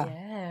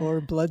 Yeah. Or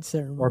Blood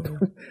Ceremony.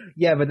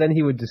 Yeah, but then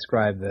he would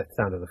describe the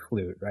sound of the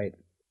flute, right?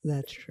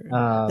 That's true.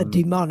 The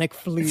demonic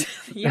flute.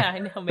 Yeah, I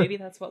know. Maybe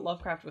that's what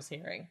Lovecraft was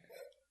hearing.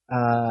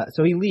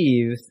 So he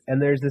leaves,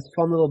 and there's this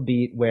fun little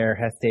beat where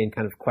Hastane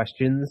kind of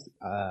questions,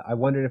 I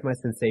wondered if my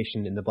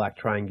sensation in the black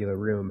triangular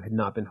room had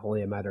not been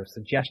wholly a matter of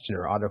suggestion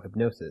or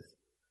auto-hypnosis.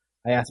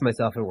 I asked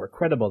myself if it were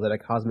credible that a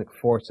cosmic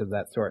force of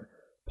that sort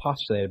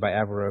postulated by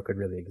Averroes could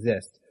really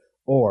exist,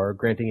 or,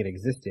 granting it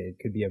existed,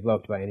 could be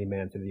evoked by any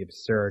man through the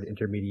absurd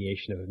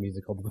intermediation of a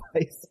musical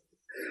device.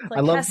 Like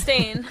I love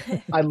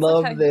Hastane. I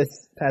love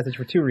this passage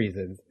for two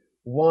reasons.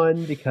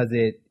 One, because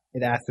it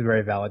asks a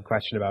very valid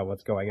question about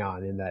what's going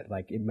on, in that,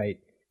 like, it might,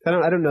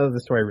 I don't know if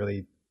the story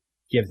really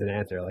gives an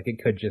answer. Like, it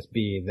could just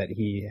be that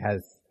he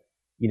has,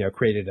 you know,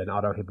 created an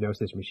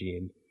auto-hypnosis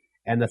machine.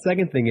 And the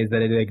second thing is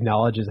that it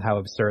acknowledges how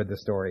absurd the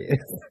story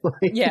is.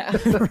 Like, Yeah.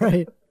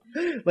 Right.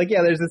 Like,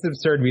 yeah, there's this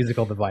absurd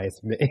musical device.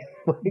 Like,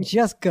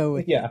 Just go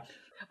with it. yeah.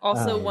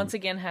 Also, once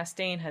again,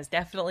 Hastane has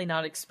definitely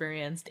not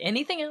experienced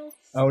anything else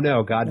Oh,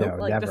 no, God, no,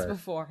 like never. this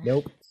before.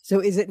 Nope. So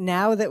is it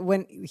now that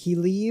when he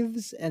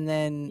leaves and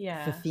then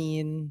Yeah.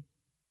 Fifine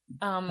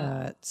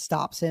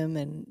stops him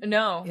and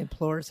No.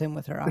 implores him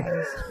with her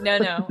eyes? No.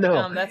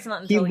 No. That's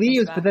not He until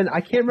leaves, comes but back. then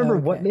I can't remember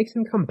what Okay. makes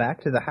him come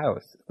back to the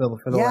house for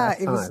the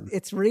last time.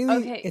 It's really,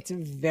 Okay. it's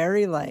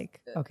very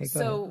like, okay, go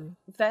So ahead.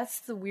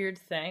 that's the weird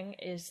thing,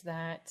 is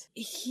that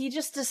he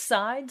just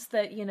decides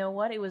that, you know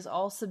what, it was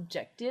all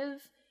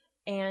subjective,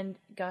 and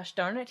gosh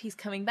darn it, he's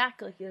coming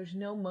back. Like, there's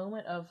no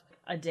moment of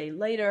a day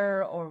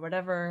later or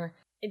whatever.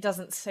 It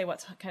doesn't say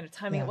what kind of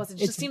timing Yeah. it was. It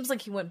just seems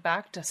like he went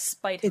back to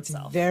spite It's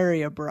himself.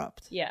 very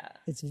abrupt. Yeah.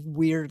 It's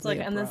weirdly It's like,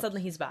 and then abrupt.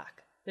 suddenly he's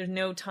back. There's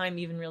no time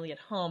even really at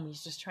home.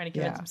 He's just trying to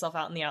convince Yeah. himself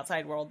out in the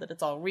outside world that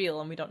it's all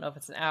real, and we don't know if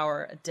it's an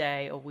hour, a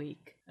day, a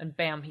week. And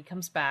bam, he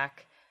comes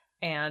back.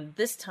 And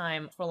this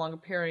time, for a longer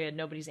period,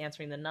 nobody's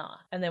answering the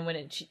knock. And then when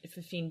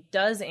Fifine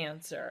does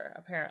answer,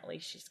 apparently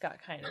she's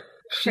got kind of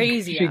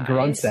crazy She eyes.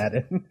 grunts at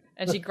him.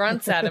 And she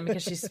grunts at him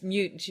because she's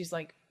mute, and she's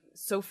like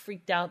so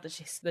freaked out that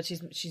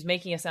she's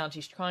making a sound.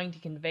 She's trying to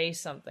convey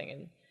something,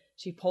 and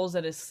she pulls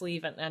at his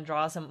sleeve and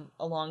draws him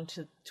along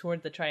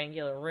toward the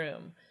triangular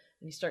room.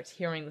 And he starts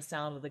hearing the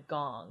sound of the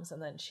gongs,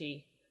 and then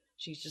she's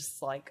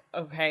just like,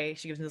 okay.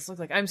 She gives him this look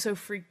like, I'm so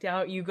freaked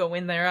out. You go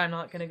in there. I'm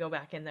not going to go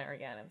back in there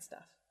again and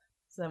stuff.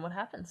 So then what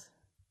happens,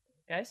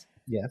 guys?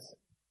 Yes.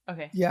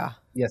 Okay. Yeah.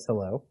 Yes,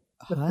 hello.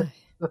 Hi.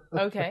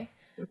 Okay.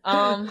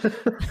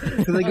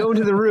 So they go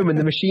into the room and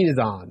the machine is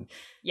on.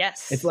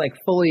 Yes. It's like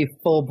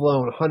full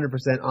blown,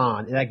 100%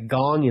 on. And that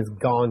gong is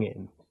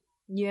gonging.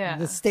 Yeah.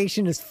 The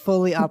station is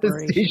fully The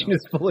operational. station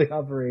is fully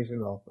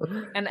operational.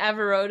 And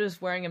Averroes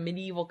is wearing a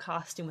medieval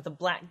costume with a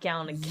black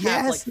gown and cap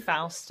Yes. like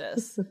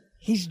Faustus.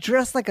 He's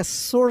dressed like a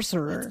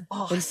sorcerer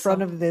It's in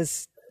front awesome. of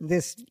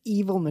this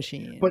evil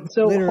machine. But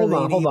so, Literally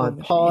hold an evil on.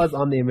 machine. Pause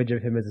on the image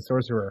of him as a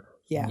sorcerer.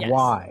 Yeah. Yes.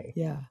 Why?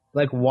 Yeah.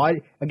 Like,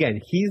 why? Again,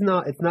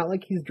 it's not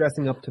like he's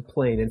dressing up to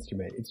play an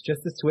instrument. It's just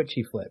a switch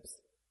he flips.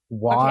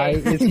 Why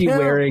Okay. is he No.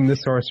 wearing the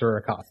sorcerer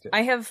costume?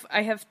 I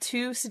have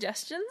 2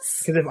 suggestions.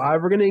 Because if I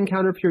were going to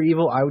encounter pure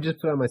evil, I would just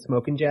put on my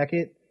smoking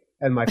jacket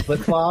and my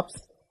flip-flops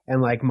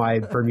and, like, my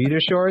Bermuda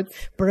shorts.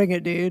 Bring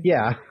it, dude.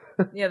 Yeah.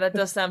 Yeah, that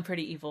does sound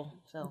pretty evil,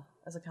 Phil,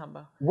 as a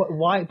combo.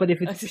 Why? But if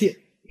it's...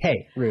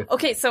 Hey, Ruth.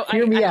 Okay, so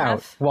Hear me I out.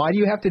 have- Why do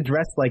you have to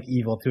dress like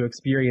evil to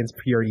experience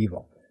pure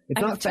evil? It's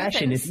I not have 2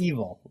 fashion, things. it's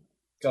evil.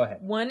 Go ahead.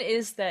 One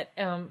is that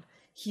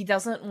he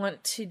doesn't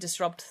want to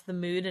disrupt the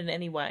mood in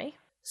any way.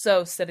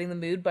 So setting the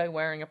mood by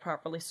wearing a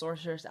properly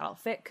sorcerer's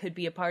outfit could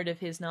be a part of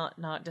his not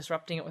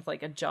disrupting it with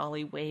like a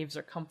jolly waves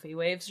or comfy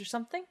waves or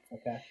something.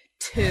 Okay.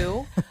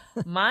 2,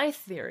 my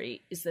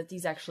theory is that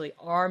these actually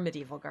are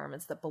medieval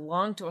garments that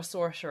belong to a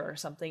sorcerer or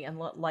something, and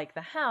like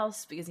the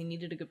house, because he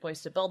needed a good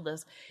place to build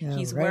this, Yeah,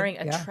 he's right, wearing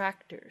yeah.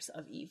 attractors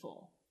of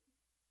evil.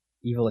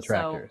 Evil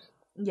attractors.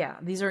 Yeah,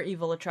 these are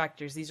evil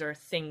attractors. These are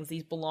things.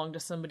 These belong to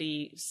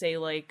somebody, say,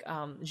 like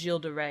Gilles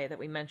de Rais that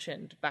we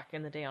mentioned back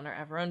in the day on our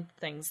Everon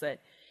things, that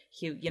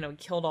he,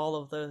 killed all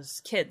of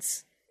those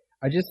kids.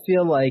 I just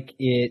feel like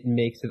it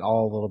makes it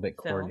all a little bit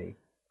corny.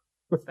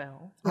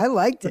 Phil. I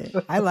liked it.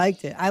 I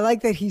liked it. I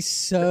like that he's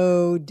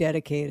so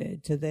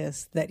dedicated to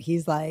this that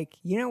he's like,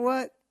 you know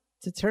what?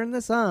 To turn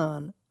this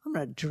on, I'm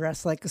going to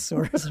dress like a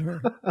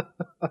sorcerer.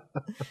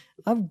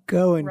 I'm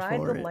going Ride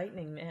for the it.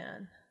 lightning,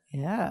 man.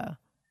 Yeah.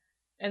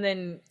 And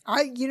then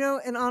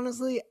And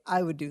honestly,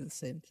 I would do the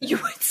same thing. you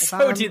would so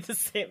I'm- do the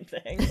same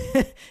thing.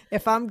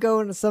 If I'm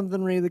going to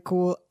something really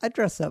cool, I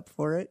dress up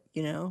for it,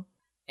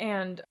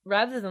 And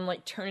rather than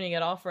like turning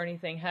it off or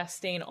anything,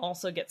 Hastane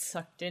also gets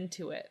sucked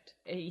into it.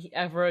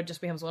 Everett just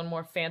becomes one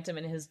more phantom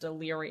in his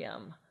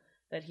delirium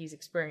that he's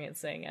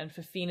experiencing. And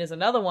Fifine is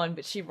another one,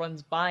 but she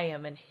runs by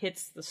him and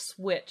hits the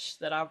switch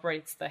that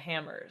operates the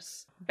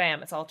hammers.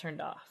 Bam, it's all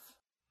turned off.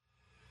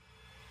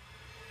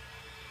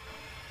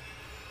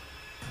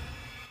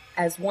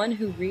 As one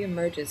who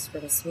reemerges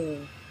from a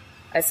swoon,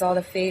 I saw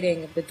the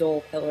fading of the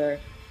dole pillar,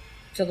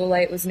 till the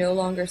light was no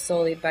longer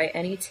sullied by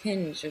any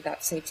tinge of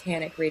that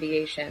satanic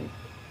radiation,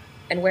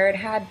 and where it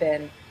had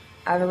been,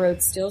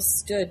 Averroes still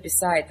stood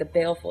beside the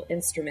baleful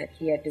instrument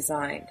he had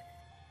designed.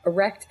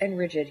 Erect and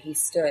rigid he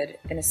stood,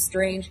 in a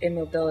strange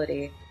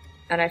immobility,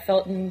 and I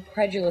felt an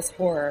incredulous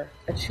horror,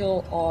 a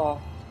chill awe,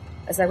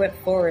 as I went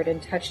forward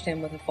and touched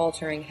him with a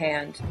faltering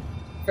hand.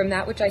 From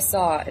that which I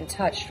saw and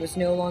touched was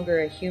no longer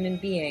a human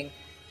being,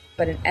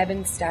 but an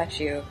ebon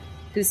statue,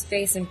 whose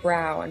face and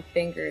brow and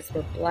fingers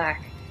were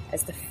black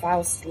as the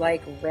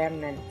Faust-like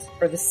raiment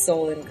or the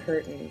Solon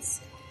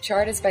curtains.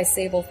 Charred as by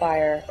sable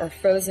fire or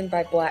frozen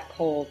by black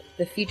cold,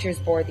 the features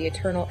bore the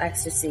eternal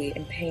ecstasy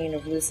and pain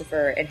of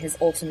Lucifer in his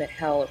ultimate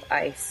hell of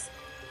ice.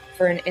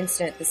 For an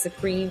instant, the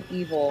supreme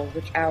evil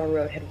which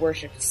Averroes had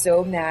worshipped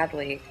so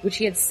madly, which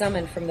he had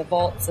summoned from the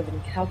vaults of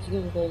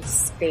incalculable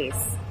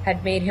space,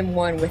 had made him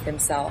one with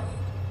himself,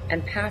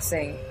 and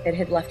passing, it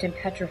had left him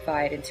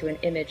petrified into an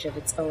image of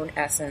its own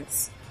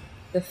essence.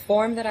 The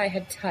form that I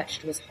had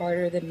touched was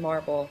harder than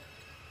marble,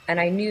 and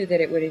I knew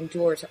that it would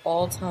endure to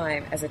all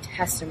time as a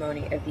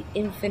testimony of the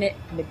infinite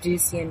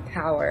Medusian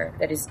power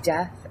that is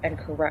death and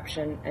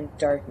corruption and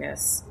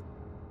darkness.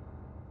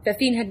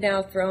 Fifine had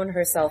now thrown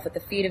herself at the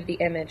feet of the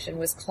image and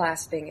was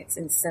clasping its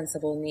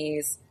insensible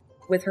knees.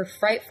 With her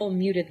frightful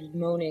muted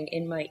moaning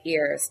in my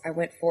ears, I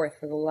went forth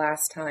for the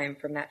last time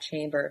from that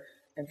chamber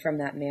and from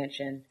that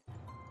mansion.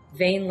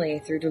 Vainly,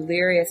 through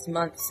delirious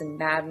months and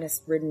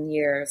madness-ridden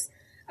years,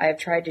 I have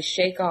tried to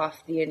shake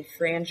off the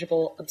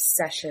infrangible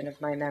obsession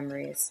of my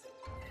memories.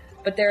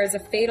 But there is a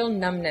fatal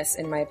numbness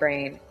in my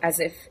brain, as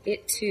if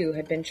it too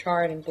had been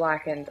charred and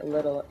blackened a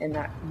little in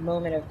that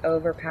moment of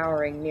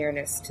overpowering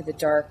nearness to the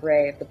dark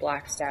ray of the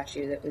black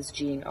statue that was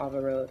Jean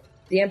Averroes.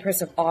 The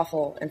Empress of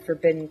awful and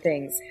forbidden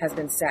things has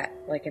been set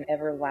like an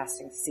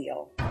everlasting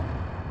seal.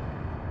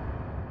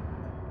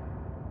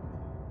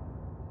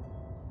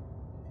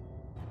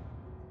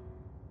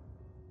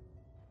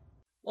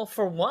 Well,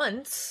 for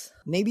once,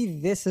 Maybe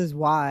this is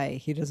why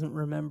he doesn't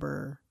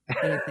remember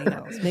anything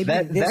else. Maybe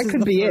That this is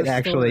could the be it, first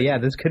actually. story. Yeah,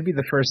 this could be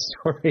the first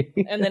story.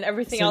 and then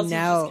everything So else he's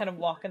now- just kind of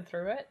walking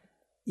through it.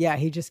 Yeah,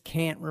 he just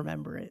can't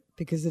remember it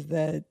because of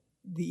the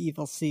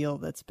evil seal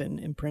that's been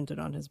imprinted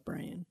on his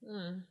brain.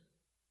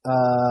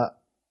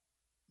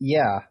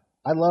 Yeah,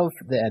 I love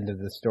the end of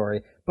this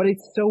story, but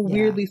it's so Yeah.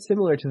 weirdly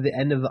similar to the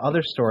end of the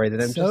other story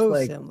that I'm So just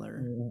like,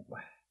 similar.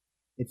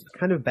 it's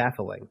kind of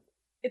baffling.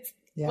 It's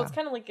Yeah. well, it's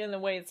kind of like, in a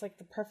way, it's like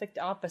the perfect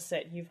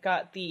opposite. You've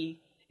got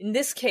in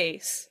this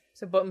case,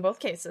 in both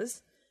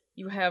cases,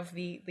 you have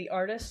the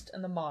artist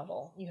and the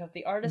model. You have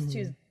the artist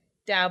who's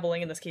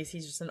dabbling, in this case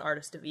he's just an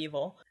artist of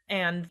evil,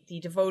 and the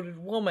devoted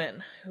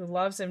woman who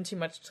loves him too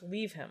much to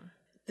leave him.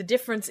 The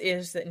difference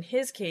is that in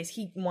his case,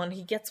 he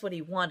gets what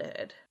he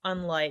wanted,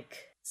 unlike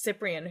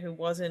Cyprian, who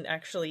wasn't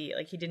actually,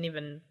 like, he didn't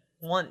even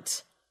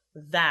want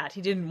that.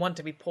 He didn't want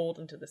to be pulled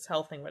into this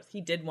hell thing, but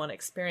he did want to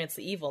experience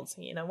the evil and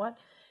say, you know what?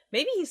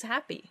 Maybe he's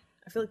happy.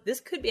 I feel like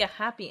this could be a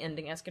happy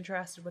ending as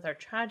contrasted with our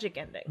tragic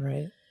ending.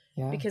 Right.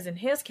 Yeah. Because in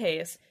his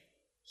case,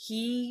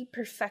 he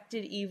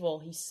perfected evil.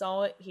 He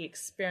saw it, he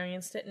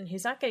experienced it, and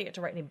he's not going to get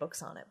to write any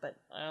books on it, but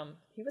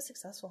he was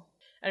successful.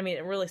 I mean,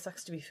 it really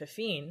sucks to be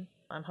Fifine.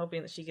 I'm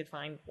hoping that she could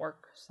find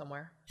work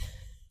somewhere.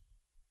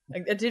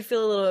 I did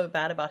feel a little bit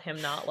bad about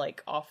him not,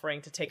 like,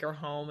 offering to take her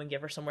home and give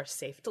her somewhere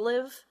safe to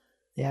live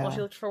while she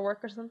looked for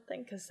work or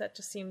something, because that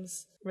just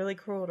seems really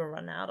cruel to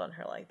run out on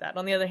her like that.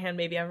 On the other hand,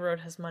 maybe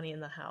Everode has money in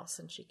the house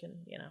and she can,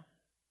 you know,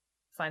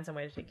 find some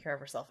way to take care of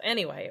herself.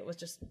 Anyway, it was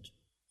just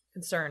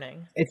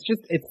concerning.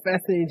 It's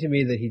fascinating to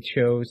me that he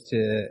chose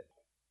to,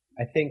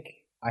 I think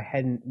I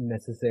hadn't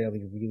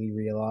necessarily really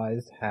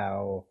realized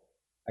how,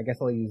 I guess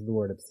I'll use the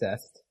word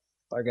obsessed,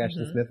 Clark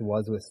Ashton Smith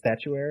was with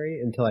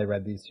statuary until I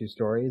read these two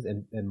stories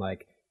and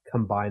like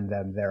combined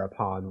them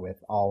thereupon with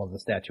all of the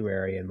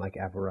statuary and like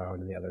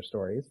Averone and the other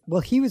stories. Well,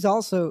 he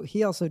also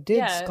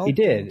did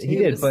sculpting. He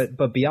did,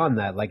 but beyond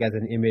that, like as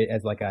an image,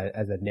 as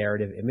a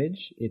narrative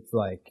image, it's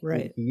like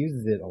right. he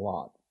uses it a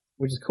lot,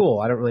 which is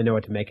cool. I don't really know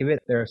what to make of it.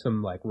 There are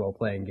some like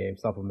role-playing game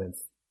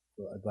supplements,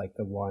 like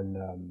the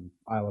one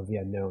Isle of the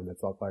Unknown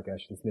that's all Clark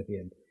Ashton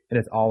Smithian, and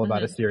it's all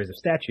about a series of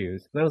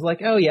statues. And I was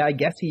like, oh yeah, I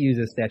guess he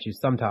uses statues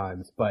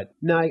sometimes, but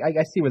no,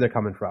 I see where they're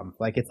coming from.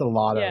 Like it's a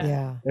lot of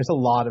there's a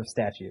lot of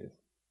statues.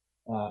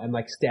 And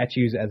like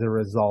statues as a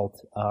result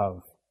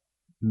of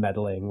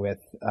meddling with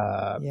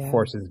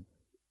forces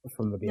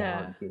from the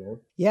beyond, you know?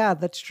 Yeah,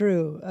 that's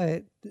true.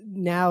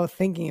 Now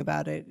thinking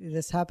about it,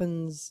 this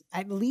happens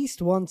at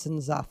least once in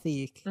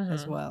Zathik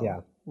as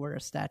well, where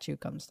a statue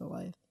comes to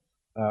life.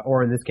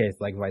 Or in this case,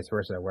 like vice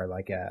versa, where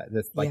like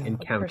this like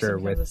encounter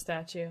with a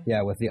statue,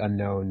 with the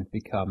unknown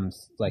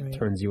becomes like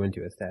turns you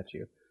into a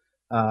statue.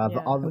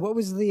 What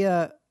was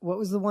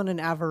the one in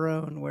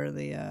Averone where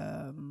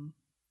the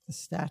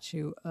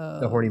statue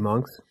of the horny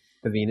monks,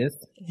 the Venus?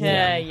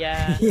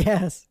 Yeah.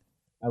 Yes,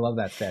 I love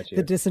that statue.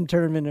 The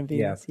disinterment of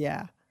Venus.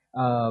 Yeah.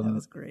 That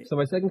was great. So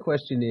my second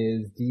question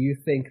is: do you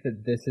think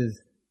that this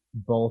is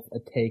both a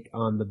take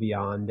on the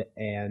Beyond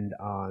and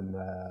on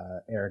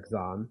Eric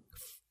Zahn?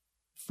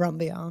 From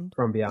Beyond.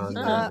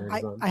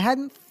 I I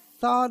hadn't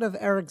thought of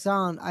Eric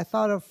Zahn. I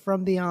thought of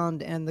From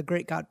Beyond and the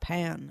Great God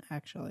Pan,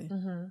 actually.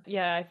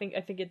 Yeah, I think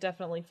it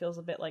definitely feels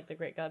a bit like the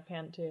Great God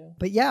Pan too.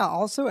 But yeah,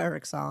 also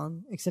Eric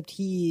Zahn, except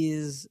he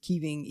is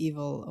keeping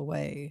evil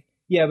away.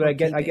 Yeah, but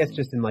I guess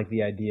just in like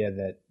the idea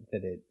that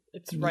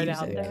it's right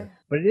out there.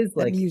 But it is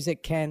like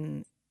music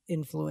can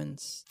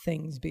influence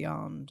things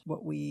beyond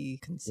what we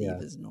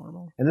conceive as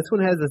normal. And this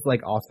one has this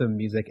like awesome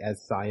music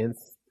as science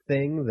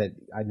thing that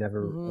I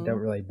don't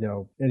really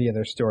know any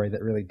other story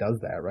that really does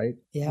that, right?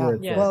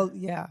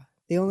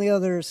 The only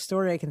other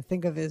story I can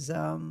think of is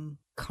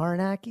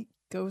Karnak,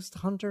 Ghost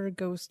Hunter,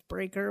 Ghost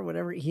Breaker,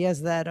 whatever. He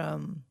has that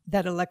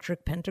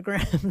electric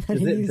pentagram that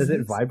he uses. Does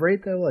it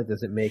vibrate though? Like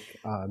does it make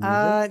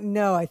music?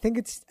 No, I think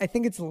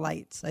it's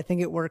lights. I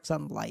think it works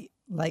on light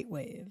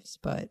waves,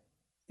 but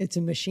it's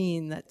a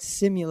machine that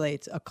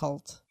simulates a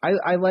cult. I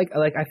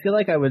feel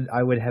like I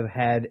would have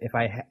had if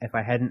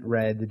I hadn't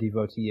read The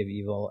Devotee of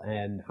Evil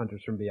and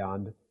Hunters from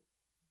Beyond.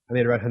 I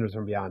mean, I read Hunters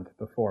from Beyond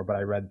before, but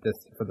I read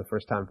this for the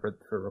first time for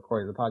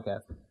recording the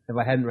podcast. If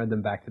I hadn't read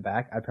them back to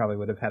back, I probably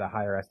would have had a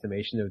higher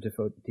estimation of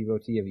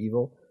Devotee of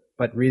Evil.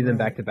 But reading them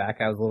back to back,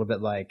 I was a little bit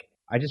like,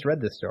 I just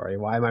read this story.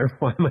 Why am I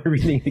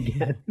reading it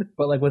again?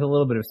 But like with a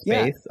little bit of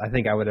space, I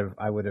think I would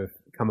have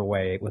come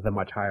away with a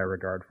much higher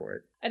regard for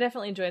it. I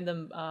definitely enjoyed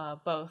them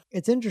both.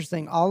 It's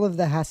interesting. All of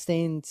the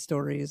Hastain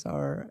stories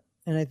are,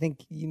 and I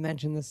think you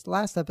mentioned this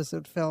last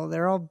episode, Phil,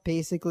 they're all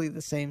basically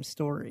the same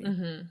story,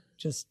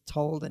 just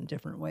told in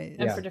different ways.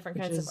 And for different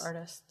kinds of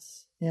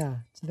artists. Yeah,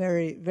 it's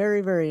very,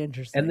 very, very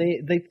interesting. And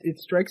it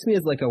strikes me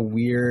as like a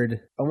weird,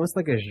 almost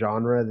like a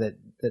genre that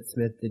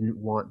Smith didn't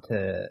want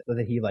to,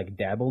 that he like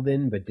dabbled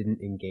in but didn't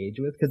engage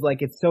with. Because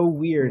like it's so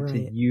weird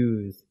to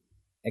use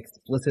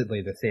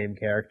explicitly the same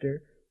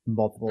character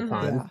multiple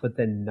times, but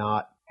then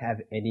not have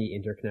any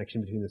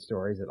interconnection between the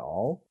stories at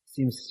all.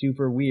 Seems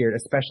super weird,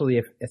 especially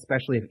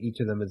if each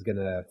of them is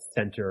gonna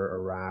center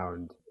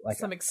around like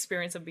some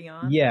experience of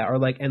Beyond. Yeah, or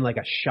like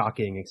a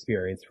shocking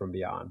experience from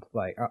Beyond,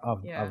 like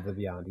of the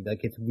Beyond.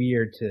 Like it's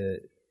weird to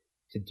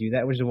do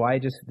that, which is why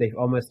they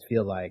almost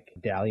feel like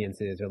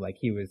dalliances, or like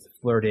he was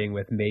flirting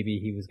with maybe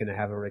he was gonna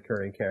have a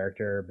recurring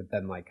character, but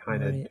then like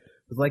kind of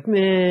was like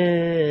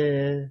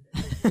meh,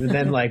 and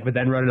then but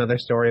then wrote another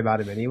story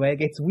about him anyway.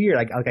 It's weird.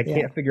 I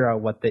can't figure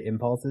out what the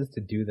impulse is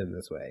to do them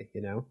this way.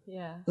 You know?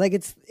 Yeah. Like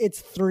it's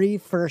 3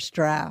 first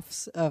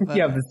drafts of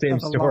the same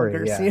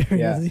story.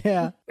 Series.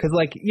 Yeah. Because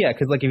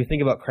if you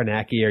think about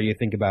Karnaki, or you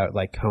think about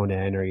like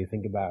Conan, or you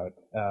think about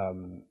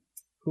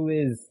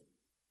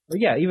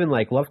even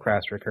like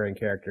Lovecraft's recurring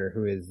character,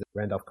 who is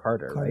Randolph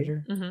Carter. Right?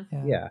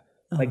 Mm-hmm. Yeah.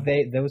 Like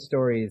those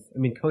stories, I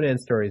mean,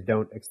 Conan's stories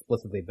don't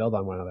explicitly build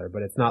on one another,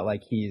 but it's not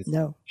like he's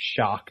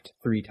shocked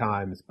 3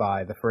 times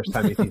by the first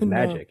time he sees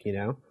magic, you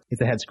know? It's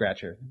a head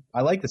scratcher.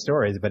 I like the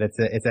stories, but it's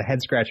a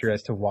head scratcher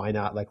as to why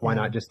not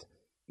just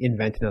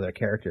invent another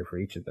character for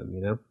each of them,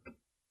 you know?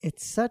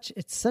 It's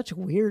such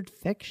weird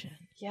fiction.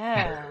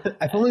 Yeah.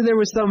 If only there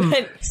was some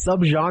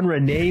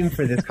subgenre name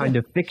for this kind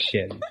of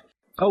fiction.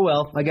 Oh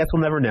well, I guess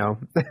we'll never know.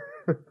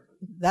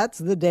 That's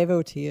the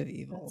Devotee of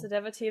Evil. That's the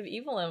Devotee of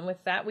Evil, and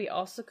with that we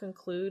also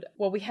conclude.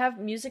 Well, we have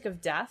Music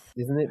of Death.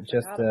 Isn't it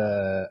just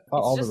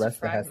all the rest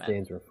of the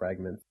Hestanes were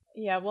fragments?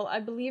 Yeah, well, I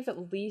believe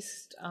at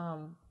least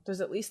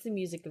there's at least the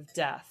Music of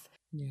Death.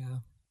 Yeah.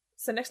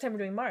 So next time we're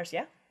doing Mars,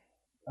 yeah?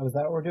 Oh, is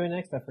that what we're doing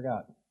next? I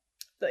forgot.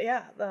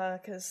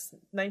 Because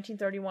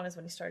 1931 is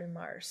when he started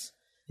Mars.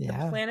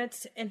 Yeah. The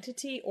planet's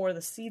entity or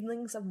the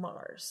seedlings of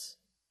Mars.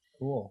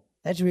 Cool.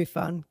 That should be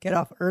fun. Get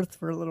off Earth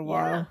for a little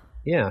while.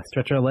 Yeah,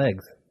 stretch our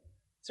legs.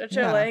 Stretch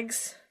our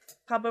legs.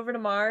 Pop over to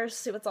Mars.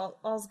 See what's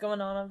all's going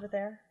on over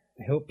there.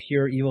 I hope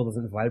pure evil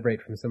doesn't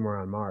vibrate from somewhere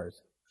on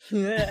Mars.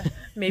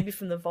 Maybe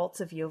from the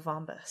vaults of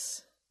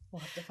Yovombus.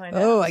 We'll have to find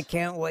out. Oh, I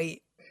can't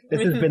wait.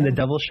 This has been the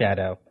Double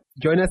Shadow.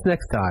 Join us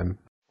next time.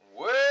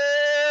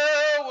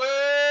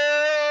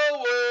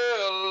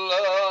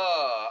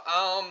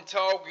 I'm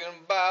talking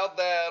about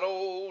that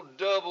old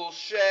double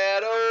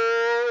shadow.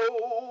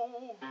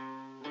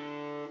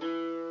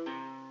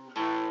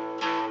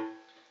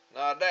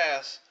 Now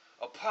that's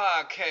a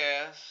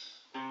podcast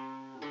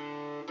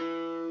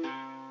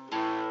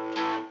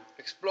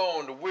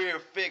exploring the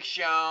weird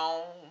fiction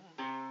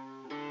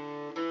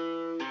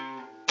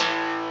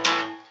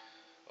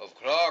of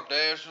Clark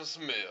Ashton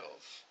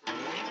Smith.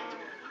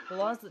 The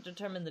laws that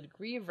determine the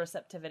degree of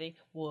receptivity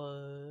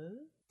was...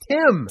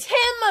 Tim!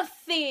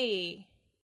 Timothy!